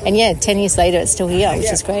running, and 10 years later, it's still here,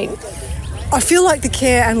 which is great. I feel like the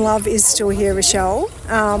care and love is still here, Rochelle.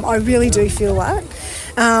 I really do feel that.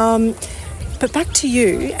 But back to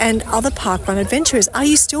you and other parkrun adventurers. Are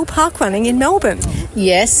you still parkrunning in Melbourne?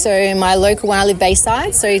 Yes, so my local one, I live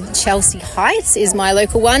Bayside, so Chelsea Heights is my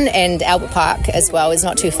local one, and Albert Park as well is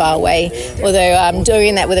not too far away. Although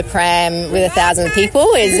doing that with a pram with 1,000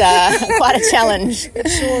 people is quite a challenge. It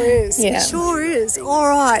sure is. Yeah. It sure is. All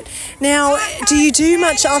right. Now, do you do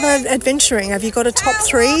much other adventuring? Have you got a top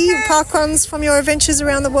 3 parkruns from your adventures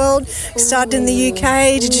around the world? Started in the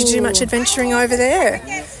UK. Did you do much adventuring over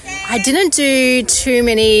there? I didn't do too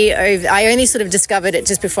many. I only sort of discovered it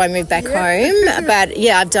just before I moved back home. But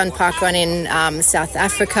I've done parkrun in South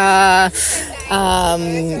Africa,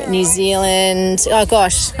 New Zealand. Oh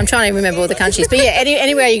gosh, I'm trying to remember all the countries. But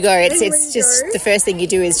anywhere you go, it's just the first thing you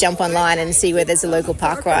do is jump online and see where there's a local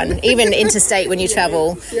parkrun, even interstate when you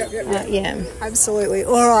travel. Absolutely.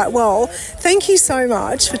 All right. Well, thank you so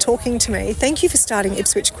much for talking to me. Thank you for starting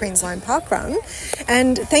Ipswich Queensland Parkrun,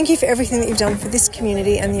 and thank you for everything that you've done for this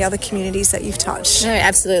community and the other communities that you've touched. No,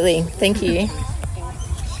 absolutely. Thank you.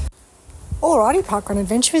 Alrighty, Parkrun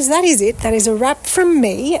Adventurers, that is it. That is a wrap from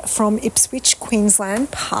me from Ipswich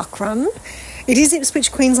Queensland Parkrun. It is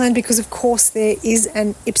Ipswich Queensland because, of course, there is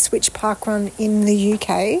an Ipswich Parkrun in the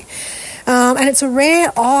UK. And it's a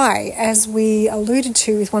rare eye, as we alluded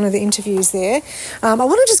to with one of the interviews there. I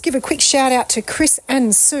want to just give a quick shout out to Chris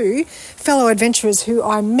and Sue, fellow adventurers who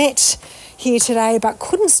I met here today but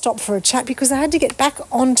couldn't stop for a chat because I had to get back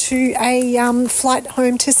onto a flight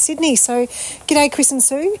home to Sydney. So g'day Chris and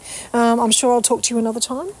Sue. I'm sure I'll talk to you another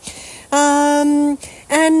time.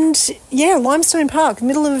 Limestone Park,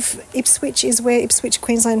 middle of Ipswich, is where Ipswich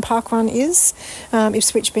Queensland Parkrun is.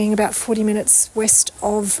 Ipswich being about 40 minutes west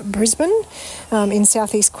of Brisbane in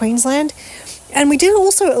southeast Queensland. And we did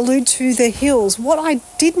also allude to the hills. What I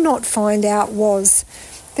did not find out was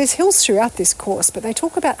there's hills throughout this course, but they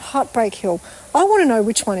talk about Heartbreak Hill. I want to know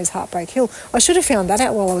which one is Heartbreak Hill. I should have found that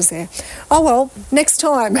out while I was there. Oh well, next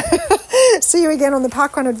time. See you again on the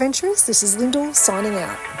Parkrun Adventurers. This is Lyndell signing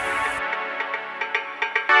out.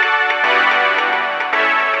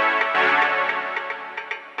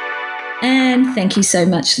 And thank you so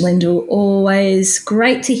much, Lyndell. Always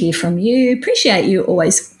great to hear from you. Appreciate you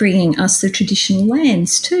always bringing us the traditional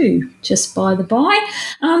lands too, just by the by.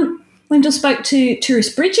 Lyndell spoke to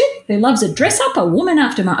tourist Bridget, who loves a dress-up, a woman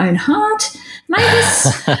after my own heart.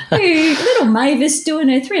 Little Mavis doing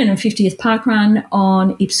her 350th parkrun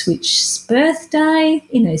on Ipswich's birthday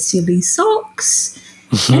in her silly socks.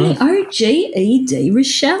 And the OG ED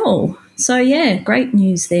Rochelle. So, yeah, great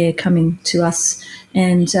news there coming to us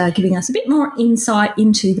and giving us a bit more insight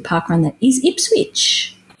into the parkrun that is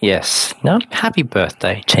Ipswich. Yes. No, happy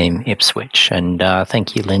birthday, Team Ipswich. And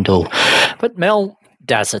thank you, Lyndell. But Mel,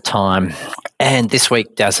 Dazza time. And this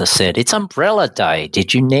week, Dazza said, it's Umbrella Day.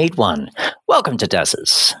 Did you need one? Welcome to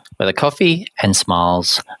Dazza's, where the coffee and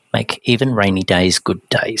smiles make even rainy days good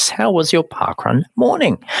days. How was your parkrun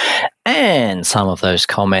morning? And some of those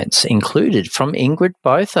comments included from Ingrid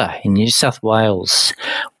Botha in New South Wales,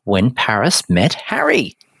 when Paris met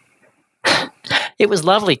Harry. It was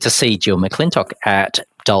lovely to see Jill McClintock at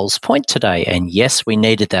Doll's Point today, and yes, we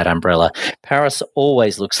needed that umbrella. Paris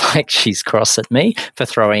always looks like she's cross at me for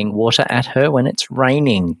throwing water at her when it's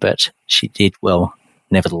raining, but she did well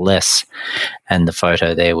nevertheless. And the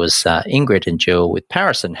photo there was Ingrid and Jill with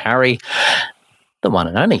Paris and Harry, the one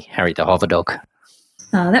and only Harry the hover dog.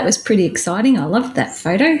 That was pretty exciting. I loved that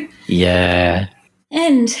photo. Yeah.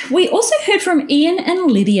 And we also heard from Ian and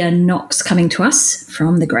Lydia Knox coming to us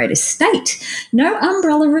from the Great Estate. No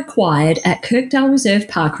umbrella required at Kirkdale Reserve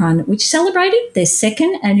Parkrun, which celebrated their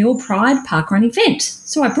second annual Pride Parkrun event.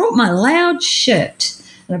 So I brought my loud shirt,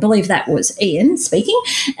 and I believe that was Ian speaking,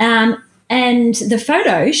 and And the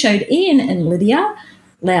photo showed Ian and Lydia,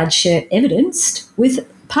 loud shirt evidenced, with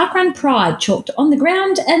Parkrun Pride chalked on the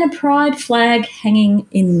ground and a pride flag hanging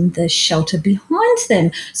in the shelter behind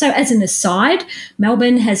them. So as an aside,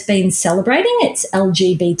 Melbourne has been celebrating its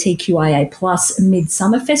LGBTQIA plus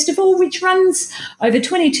Midsummer Festival, which runs over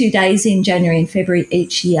 22 days in January and February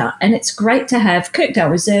each year. And it's great to have Kirkdale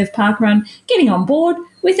Reserve Parkrun getting on board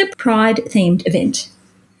with a Pride-themed event.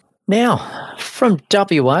 Now, from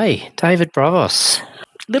WA, David Bravos.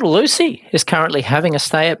 Little Lucy is currently having a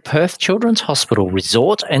stay at Perth Children's Hospital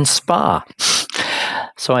Resort and Spa.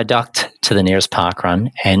 So I ducked to the nearest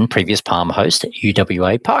parkrun and previous Palm host at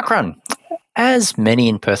UWA Parkrun. As many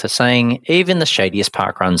in Perth are saying, even the shadiest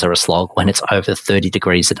parkruns are a slog when it's over 30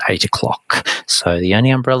 degrees at 8 o'clock. So the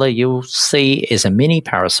only umbrella you'll see is a mini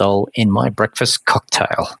parasol in my breakfast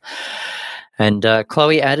cocktail. And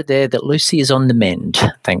Chloe added there that Lucy is on the mend,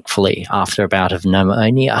 thankfully, after a bout of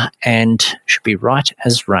pneumonia and should be right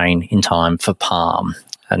as rain in time for Palm.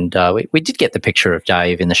 And we did get the picture of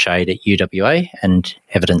Dave in the shade at UWA and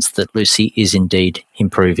evidence that Lucy is indeed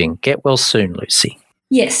improving. Get well soon, Lucy.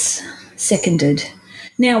 Yes, seconded.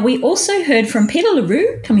 Now, we also heard from Peter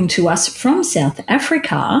LaRue coming to us from South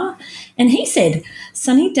Africa, and he said,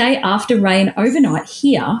 sunny day after rain overnight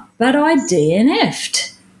here, but I DNF'd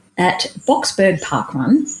at Boxberg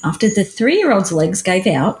Parkrun after the 3-year-old's legs gave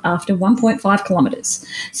out after 1.5 kilometres.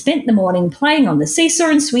 Spent the morning playing on the seesaw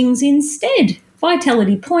and swings instead.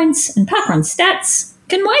 Vitality points and parkrun stats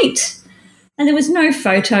can wait. And there was no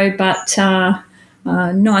photo, but a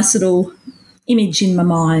nice little image in my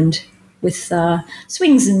mind with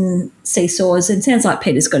swings and seesaws. It sounds like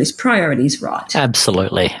Peter's got his priorities right.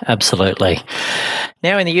 Absolutely, absolutely.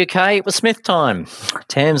 Now in the UK, it was Smith time.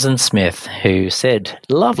 Tamsin Smith, who said,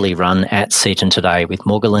 lovely run at Seaton today with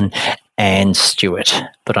Morgulin and Stewart,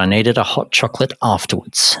 but I needed a hot chocolate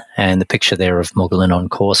afterwards. And the picture there of Morgulin on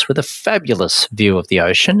course with a fabulous view of the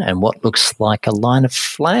ocean and what looks like a line of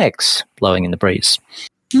flags blowing in the breeze.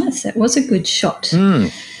 Yes, that was a good shot.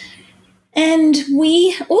 And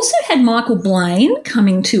we also had Michael Blaine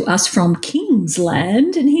coming to us from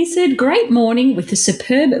Kingsland, and he said, great morning with the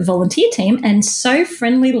superb volunteer team and so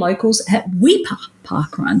friendly locals at Weeper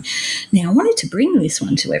Parkrun. Now, I wanted to bring this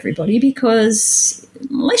one to everybody because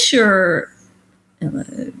unless you're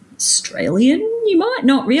Australian, you might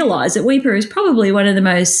not realise that Weeper is probably one of the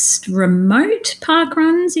most remote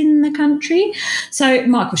parkruns in the country. So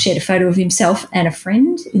Michael shared a photo of himself and a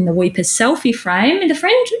friend in the Weeper selfie frame, and the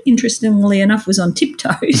friend, interestingly enough, was on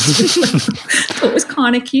tiptoes. Thought it was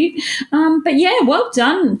kind of cute. But yeah, well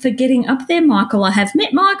done for getting up there, Michael. I have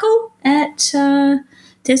met Michael at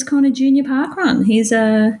Desconnor Junior Parkrun. He's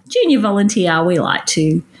a junior volunteer. We like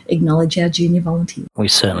to acknowledge our junior volunteers. We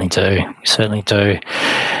certainly do. We certainly do.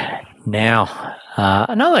 Now,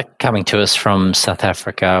 another coming to us from South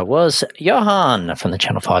Africa was Johan from the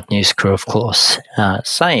Channel 5 News crew, of course,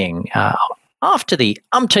 saying, after the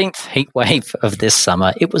umpteenth heat wave of this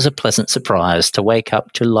summer, it was a pleasant surprise to wake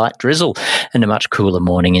up to light drizzle and a much cooler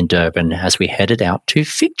morning in Durban as we headed out to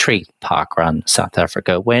Fig Tree Parkrun, South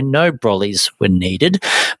Africa, where no brollies were needed,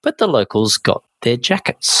 but the locals got their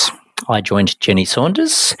jackets. I joined Jenny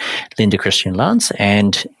Saunders, Linda Christian Lance,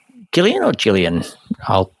 and Gillian or Gillian,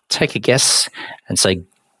 I'll take a guess and say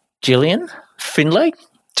Gillian Finlay,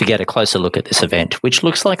 to get a closer look at this event, which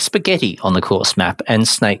looks like spaghetti on the course map and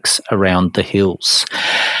snakes around the hills.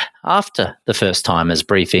 After the first timers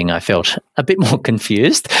briefing, I felt a bit more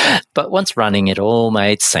confused, but once running, it all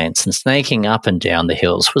made sense, and snaking up and down the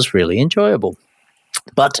hills was really enjoyable.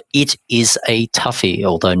 But it is a toughie,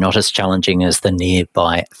 although not as challenging as the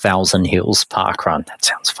nearby Thousand Hills Parkrun. That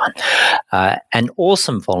sounds fun. An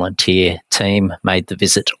awesome volunteer team made the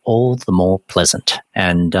visit all the more pleasant.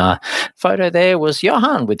 And photo there was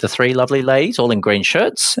Johan with the 3 lovely ladies, all in green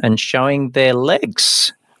shirts, and showing their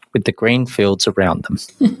legs with the green fields around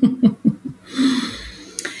them.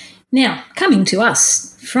 Now, coming to us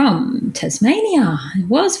from Tasmania,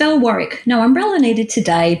 Wellsville, Warwick. No umbrella needed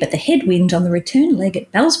today, but the headwind on the return leg at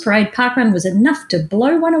Bell's Parade Parkrun was enough to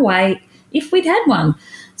blow one away if we'd had one.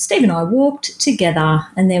 Steve and I walked together,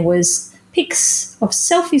 and there was pics of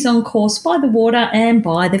selfies on course by the water and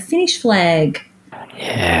by the finish flag.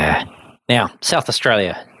 Yeah. Now, South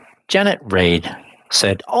Australia, Janet Reid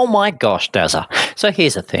said, oh my gosh, Dazza. So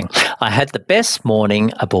here's the thing. I had the best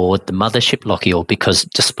morning aboard the mothership Lochiel because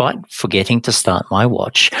despite forgetting to start my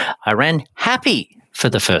watch, I ran happy for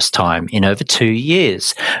the first time in over 2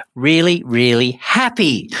 years. Really, really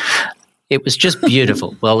happy. It was just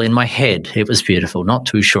beautiful. Well, in my head, it was beautiful. Not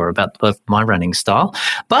too sure about my running style,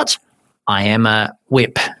 but I am a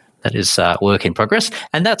whip. That is work in progress,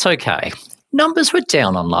 and that's okay. Numbers were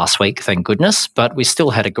down on last week, thank goodness, but we still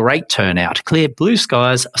had a great turnout. Clear blue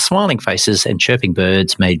skies, smiling faces and chirping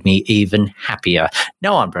birds made me even happier.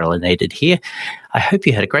 No umbrella needed here. I hope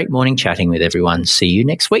you had a great morning chatting with everyone. See you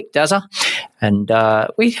next week, Dazza. And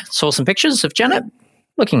we saw some pictures of Janet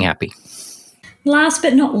looking happy. Last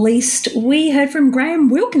but not least, we heard from Graham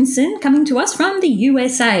Wilkinson coming to us from the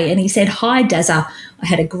USA, and he said, "Hi, Dazza. I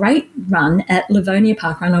had a great run at Livonia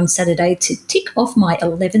Parkrun on Saturday to tick off my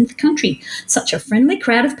 11th country. Such a friendly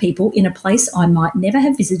crowd of people in a place I might never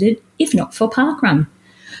have visited if not for Parkrun.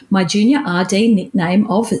 My junior RD nickname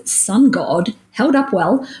of Sun God held up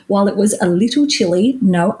well while it was a little chilly.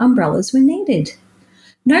 No umbrellas were needed.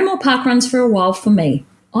 No more parkruns for a while for me.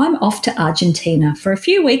 I'm off to Argentina for a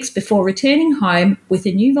few weeks before returning home with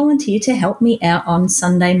a new volunteer to help me out on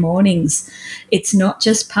Sunday mornings. It's not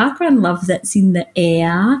just parkrun love that's in the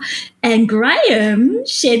air." And Graham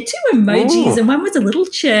shared 2 emojis, and one was a little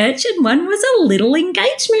church and one was a little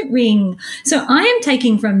engagement ring. So I am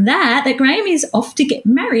taking from that Graham is off to get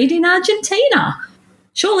married in Argentina.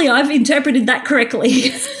 Surely I've interpreted that correctly.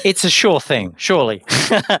 It's a sure thing, surely.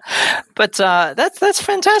 But that's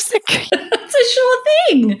fantastic. It's a sure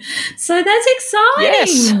thing. So that's exciting.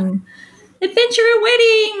 Yes. Adventurer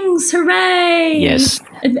weddings, hooray. Yes.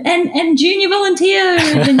 And junior volunteer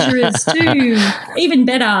adventurers too. Even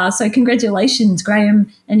better. So congratulations,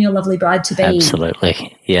 Graham, and your lovely bride-to-be.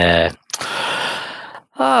 Absolutely, yeah.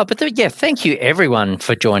 Thank you everyone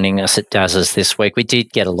for joining us at Dazza's this week. We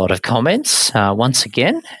did get a lot of comments once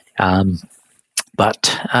again,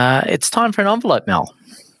 but it's time for an envelope, Mel.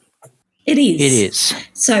 It is. It is.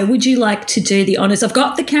 So would you like to do the honours? I've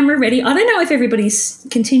got the camera ready. I don't know if everybody's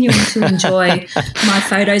continuing to enjoy my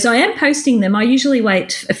photos. I am posting them. I usually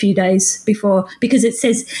wait a few days before because it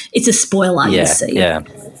says it's a spoiler, you see. Yeah.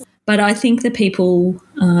 But I think the people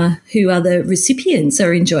who are the recipients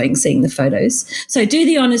are enjoying seeing the photos. So do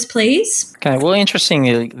the honours, please. Okay, well,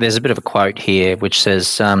 interestingly, there's a bit of a quote here which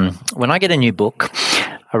says, when I get a new book,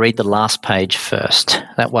 I read the last page first.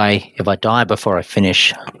 That way, if I die before I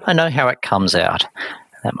finish, I know how it comes out.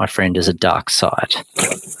 That, my friend, is a dark side.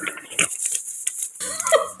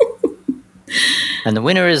 And the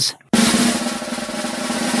winner is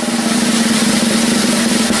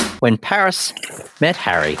When Paris Met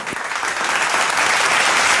Harry.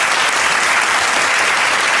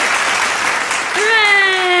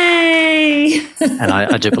 Hooray! And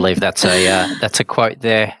I do believe that's a quote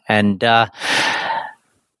there, and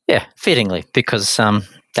fittingly, because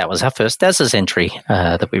that was our first Dazza's entry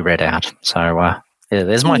that we read out. So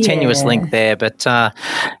there's my tenuous link there, but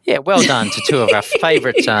well done to 2 of our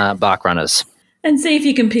favourite bark runners. And see if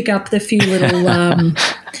you can pick up the few little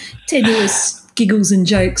tenuous giggles and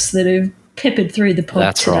jokes that have peppered through the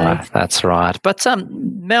pod today. That's right. But,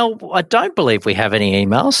 Mel, I don't believe we have any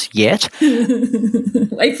emails yet.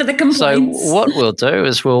 Wait for the complaints. So what we'll do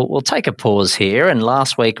is we'll take a pause here. And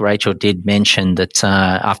last week, Rachel did mention that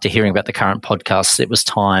after hearing about the current podcasts, it was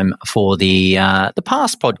time for the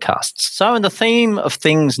past podcasts. So in the theme of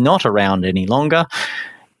things not around any longer,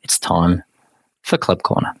 it's time for Club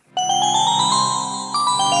Corner.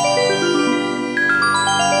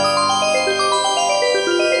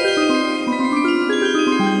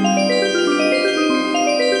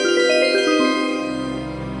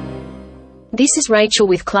 This is Rachel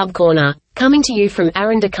with Club Corner, coming to you from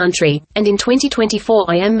Aranda Country, and in 2024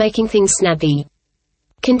 I am making things snappy.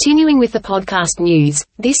 Continuing with the podcast news,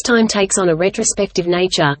 this time takes on a retrospective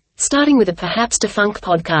nature, starting with a perhaps defunct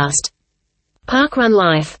podcast. Parkrun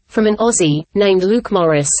Life, from an Aussie, named Luke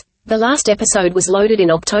Morris. The last episode was loaded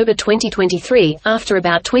in October 2023, after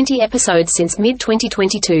about 20 episodes since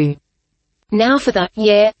mid-2022. Now for the,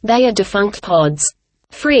 they are defunct pods.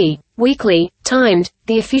 Free, weekly, timed,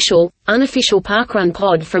 the official, unofficial Parkrun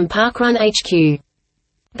pod from Parkrun HQ.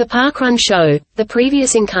 The Parkrun Show, the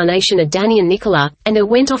previous incarnation of Danny and Nicola, and it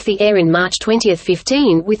went off the air in March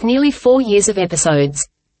 2015 with nearly 4 years of episodes.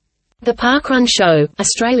 The Parkrun Show,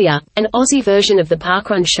 Australia, an Aussie version of the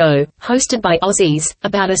Parkrun Show, hosted by Aussies,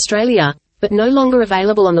 about Australia, but no longer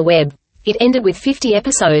available on the web. It ended with 50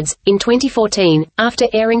 episodes, in 2014, after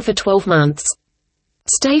airing for 12 months.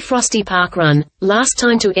 Stay Frosty Parkrun, last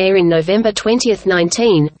time to air in November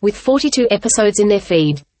 2019, with 42 episodes in their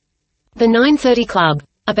feed. The 9:30 Club,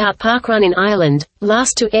 about Parkrun in Ireland,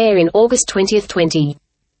 last to air in August 2020.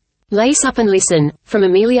 Lace Up and Listen, from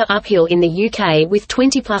Amelia Uphill in the UK with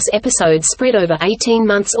 20-plus episodes spread over 18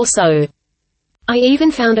 months or so. I even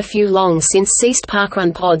found a few long-since-ceased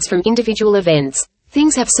Parkrun pods from individual events.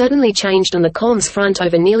 Things have certainly changed on the comms front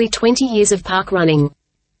over nearly 20 years of parkrunning.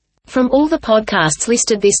 From all the podcasts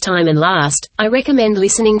listed this time and last, I recommend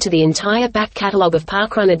listening to the entire back catalogue of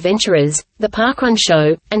Parkrun Adventurers, The Parkrun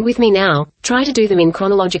Show, and With Me Now. Try to do them in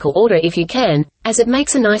chronological order if you can, as it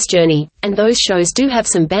makes a nice journey, and those shows do have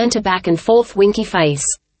some banter back and forth winky face.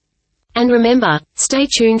 And remember, stay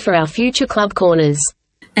tuned for our future Club Corners.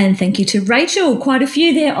 And thank you to Rachel. Quite a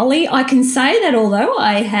few there, Ollie. I can say that although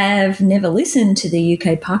I have never listened to the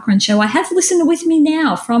UK Parkrun Show, I have listened to With Me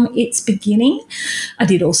Now from its beginning. I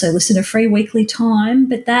did also listen to Free Weekly Time,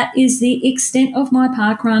 but that is the extent of my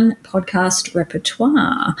Parkrun podcast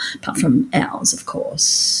repertoire, apart from ours, of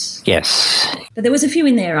course. Yes. But there was a few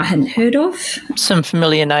in there I hadn't heard of. Some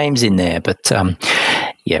familiar names in there, but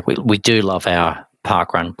we do love our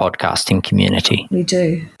Parkrun podcasting community. We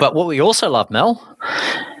do. But what we also love, Mel,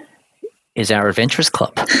 is our Adventurers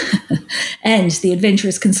Club. And the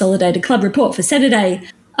Adventurers Consolidated Club report for Saturday,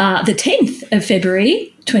 the 10th of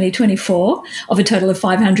February 2024, of a total of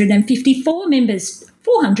 554 members.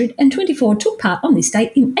 424 took part on this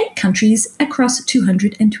date in 8 countries across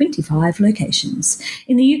 225 locations.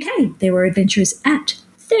 In the UK, there were adventurers at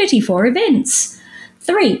 34 events.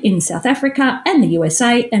 3 in South Africa and the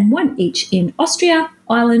USA, and 1 each in Austria,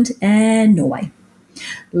 Ireland and Norway.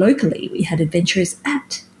 Locally, we had adventurers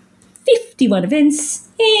at 51 events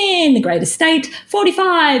in the Great Estate,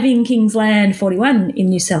 45 in Queensland, 41 in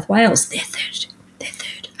New South Wales. They're third.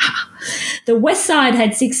 The West Side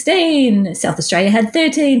had 16, South Australia had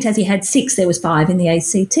 13, Tassie had 6, there was 5 in the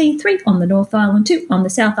ACT, 3 on the North Island, 2 on the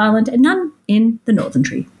South Island, and none in the Northern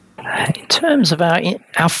Tree. In terms of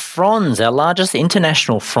our fronds, our largest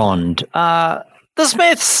international frond, the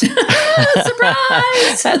Smiths.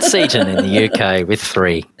 Surprise! At Seaton in the UK with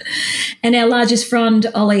 3. And our largest frond,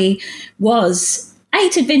 Ollie, was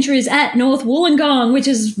 8 adventurers at North Wollongong, which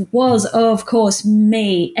was, of course,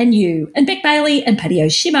 me and you, and Beck Bailey and Paddy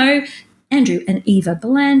Oshimo, Andrew and Eva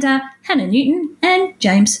Belander, Hannah Newton and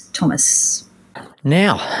James Thomas.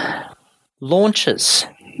 Now, launches.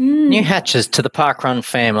 New hatches to the Parkrun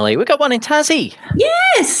family. We've got one in Tassie.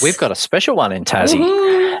 Yes! We've got a special one in Tassie.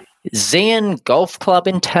 Woohoo. Zeehan Golf Club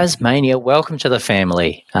in Tasmania. Welcome to the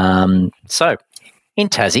family. So, in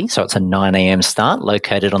Tassie, so it's a 9 a.m. start,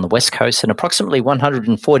 located on the west coast and approximately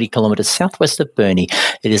 140 kilometres southwest of Burnie.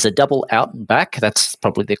 It is a double out and back. That's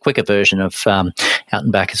probably the quicker version of out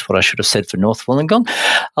and back is what I should have said for North Wollongong.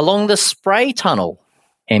 Along the Spray Tunnel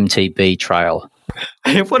MTB trail.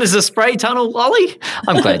 What is a spray tunnel, Ollie?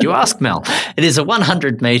 I'm glad you asked, Mel. It is a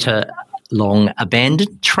 100-metre long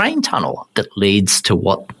abandoned train tunnel that leads to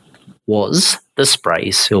what was the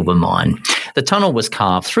Spray silver mine. The tunnel was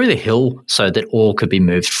carved through the hill so that ore could be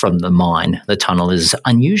moved from the mine. The tunnel is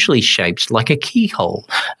unusually shaped like a keyhole,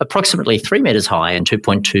 approximately 3 metres high and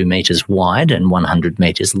 2.2 metres wide and 100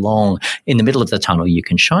 metres long. In the middle of the tunnel, you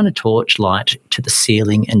can shine a torch light to the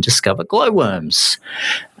ceiling and discover glowworms.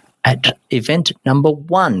 At event number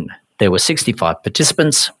 1, there were 65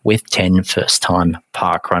 participants with 10 first-time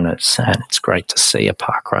parkrunners, and it's great to see a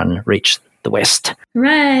parkrun reach the West.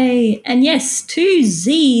 Hooray! And yes, 2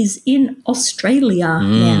 Z's in Australia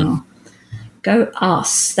now. Go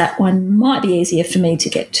us. That one might be easier for me to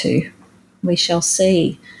get to. We shall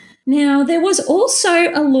see. Now, there was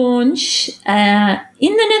also a launch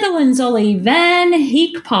in the Netherlands, Ollie, Van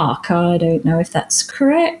Heek Park. I don't know if that's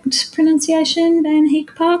correct pronunciation, Van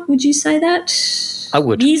Heek Park. Would you say that? I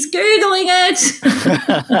would. He's Googling it.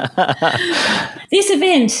 This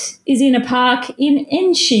event is in a park in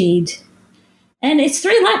Enschede. And it's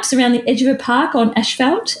 3 laps around the edge of a park on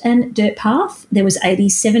asphalt and dirt path. There was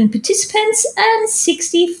 87 participants and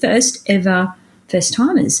 60 first-ever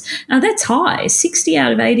first-timers. Now, that's high, 60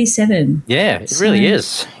 out of 87. Yeah, it really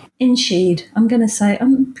is. Enschede, I'm going to say,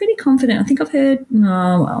 I'm pretty confident. I think I've heard,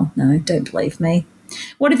 no, don't believe me.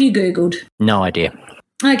 What have you Googled? No idea.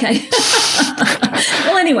 Okay.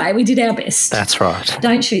 Well, anyway, we did our best. That's right.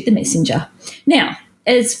 Don't shoot the messenger. Now,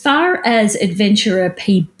 as far as adventurer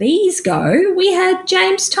PBs go, we had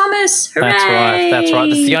James Thomas. Hooray! That's right.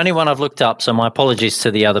 It's the only one I've looked up, so my apologies to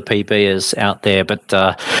the other PBers out there.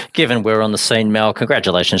 But given we're on the scene, Mel,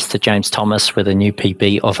 congratulations to James Thomas with a new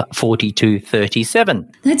PB of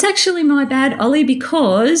 42.37. That's actually my bad, Ollie,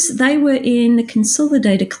 because they were in the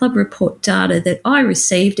Consolidated Club Report data that I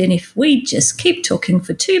received, and if we just keep talking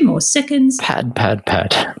for 2 more seconds... Pad.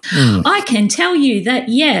 I can tell you that,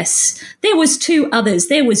 yes, there was 2 others.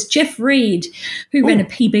 There was Jeff Reed, who ran a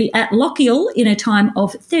PB at Lochiel in a time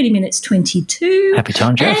of 30 minutes 22. Happy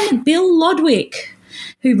time, Jeff. And Bill Lodwick,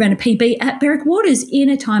 who ran a PB at Berwick Waters in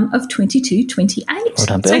a time of 22.28. Well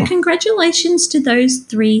done, Bill. So congratulations to those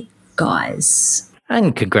 3 guys.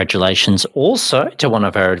 And congratulations also to one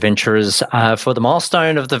of our adventurers for the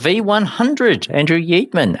milestone of the V100, Andrew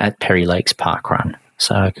Yeatman at Perry Lakes Parkrun.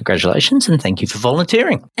 So congratulations and thank you for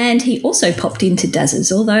volunteering. And he also popped into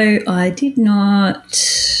Daz's, although I did not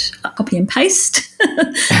copy and paste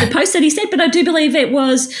the post that he said, but I do believe it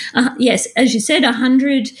was, yes, as you said,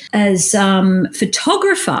 100 as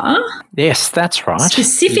photographer. Yes, that's right.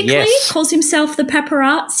 Specifically calls himself the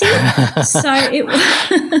paparazzi. So it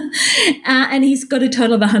and he's got a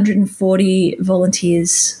total of 140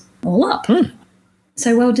 volunteers all up.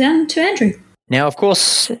 So well done to Andrew. Now, of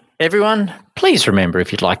course, everyone, please remember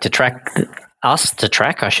if you'd like to track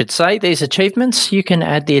these achievements, you can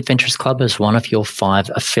add the Adventurers Club as one of your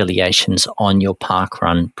 5 affiliations on your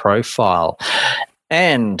parkrun profile.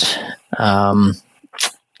 And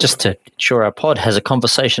just to ensure our pod has a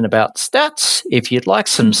conversation about stats, if you'd like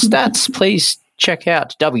some stats, please check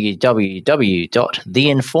out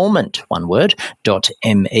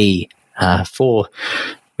www.theinformant.me for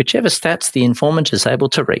whichever stats the informant is able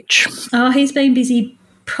to reach. Oh, he's been busy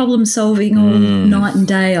problem solving all night and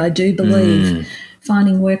day, I do believe,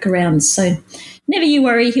 finding workarounds. So never you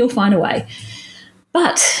worry, he'll find a way.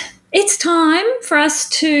 But it's time for us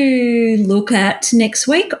to look at next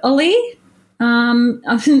week, Ollie.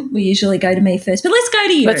 I think we usually go to me first, but let's go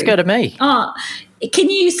to you. Let's go to me. Oh,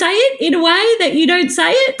 can you say it in a way that you don't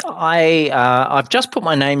say it? I've just put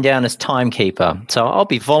my name down as timekeeper, so I'll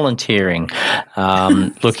be volunteering,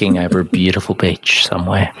 looking over a beautiful beach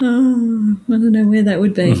somewhere. Oh, I don't know where that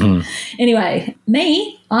would be. Anyway,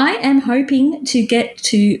 I am hoping to get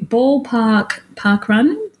to Ballpark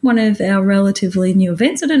Parkrun, one of our relatively new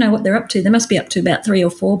events. I don't know what they're up to. They must be up to about 3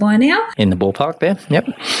 or 4 by now. In the ballpark there, yep.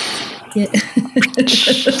 Yeah.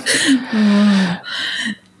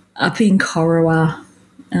 Up in Corowa,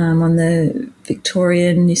 on the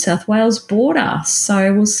Victorian-New South Wales border.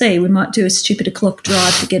 So we'll see. We might do a stupid o'clock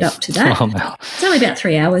drive to get up to that. Oh, Mel. It's only about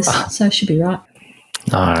 3 hours, so it should be right.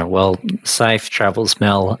 Oh, well, safe travels,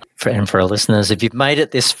 Mel. And for our listeners, if you've made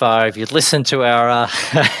it this far, if you've listened to our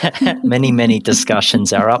many, many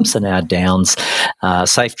discussions, our ups and our downs,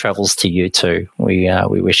 safe travels to you too. We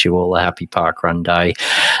wish you all a happy parkrun day,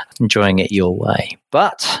 enjoying it your way.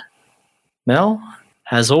 But, Mel,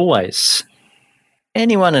 as always,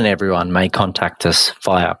 anyone and everyone may contact us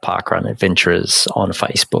via Parkrun Adventurers on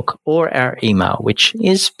Facebook or our email, which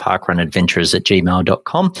is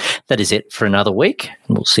parkrunadventurers@gmail.com. That is it for another week,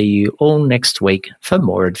 and we'll see you all next week for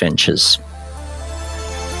more adventures.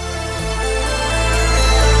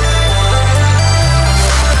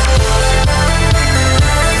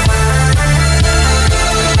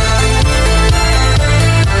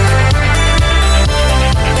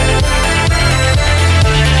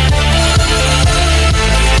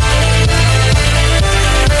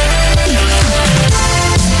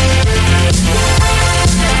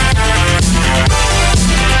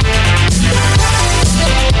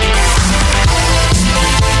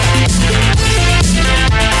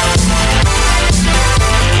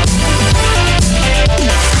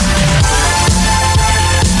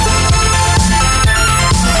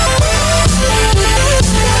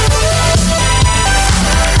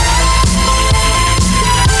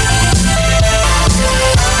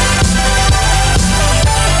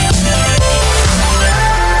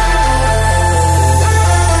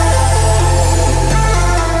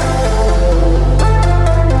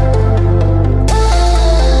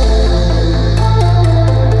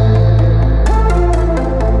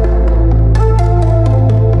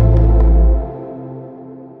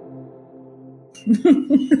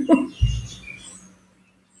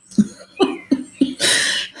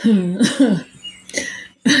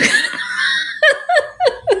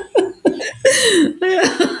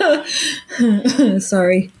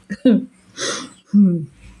 Sorry.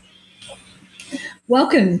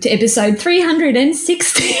 Welcome to episode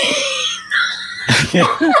 316.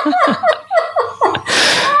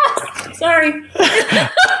 Sorry.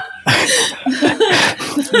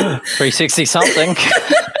 360 something.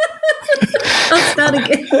 I'll start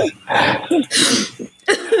again.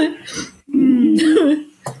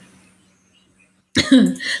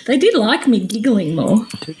 They did like me giggling more.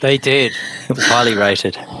 They did. It was highly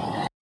rated.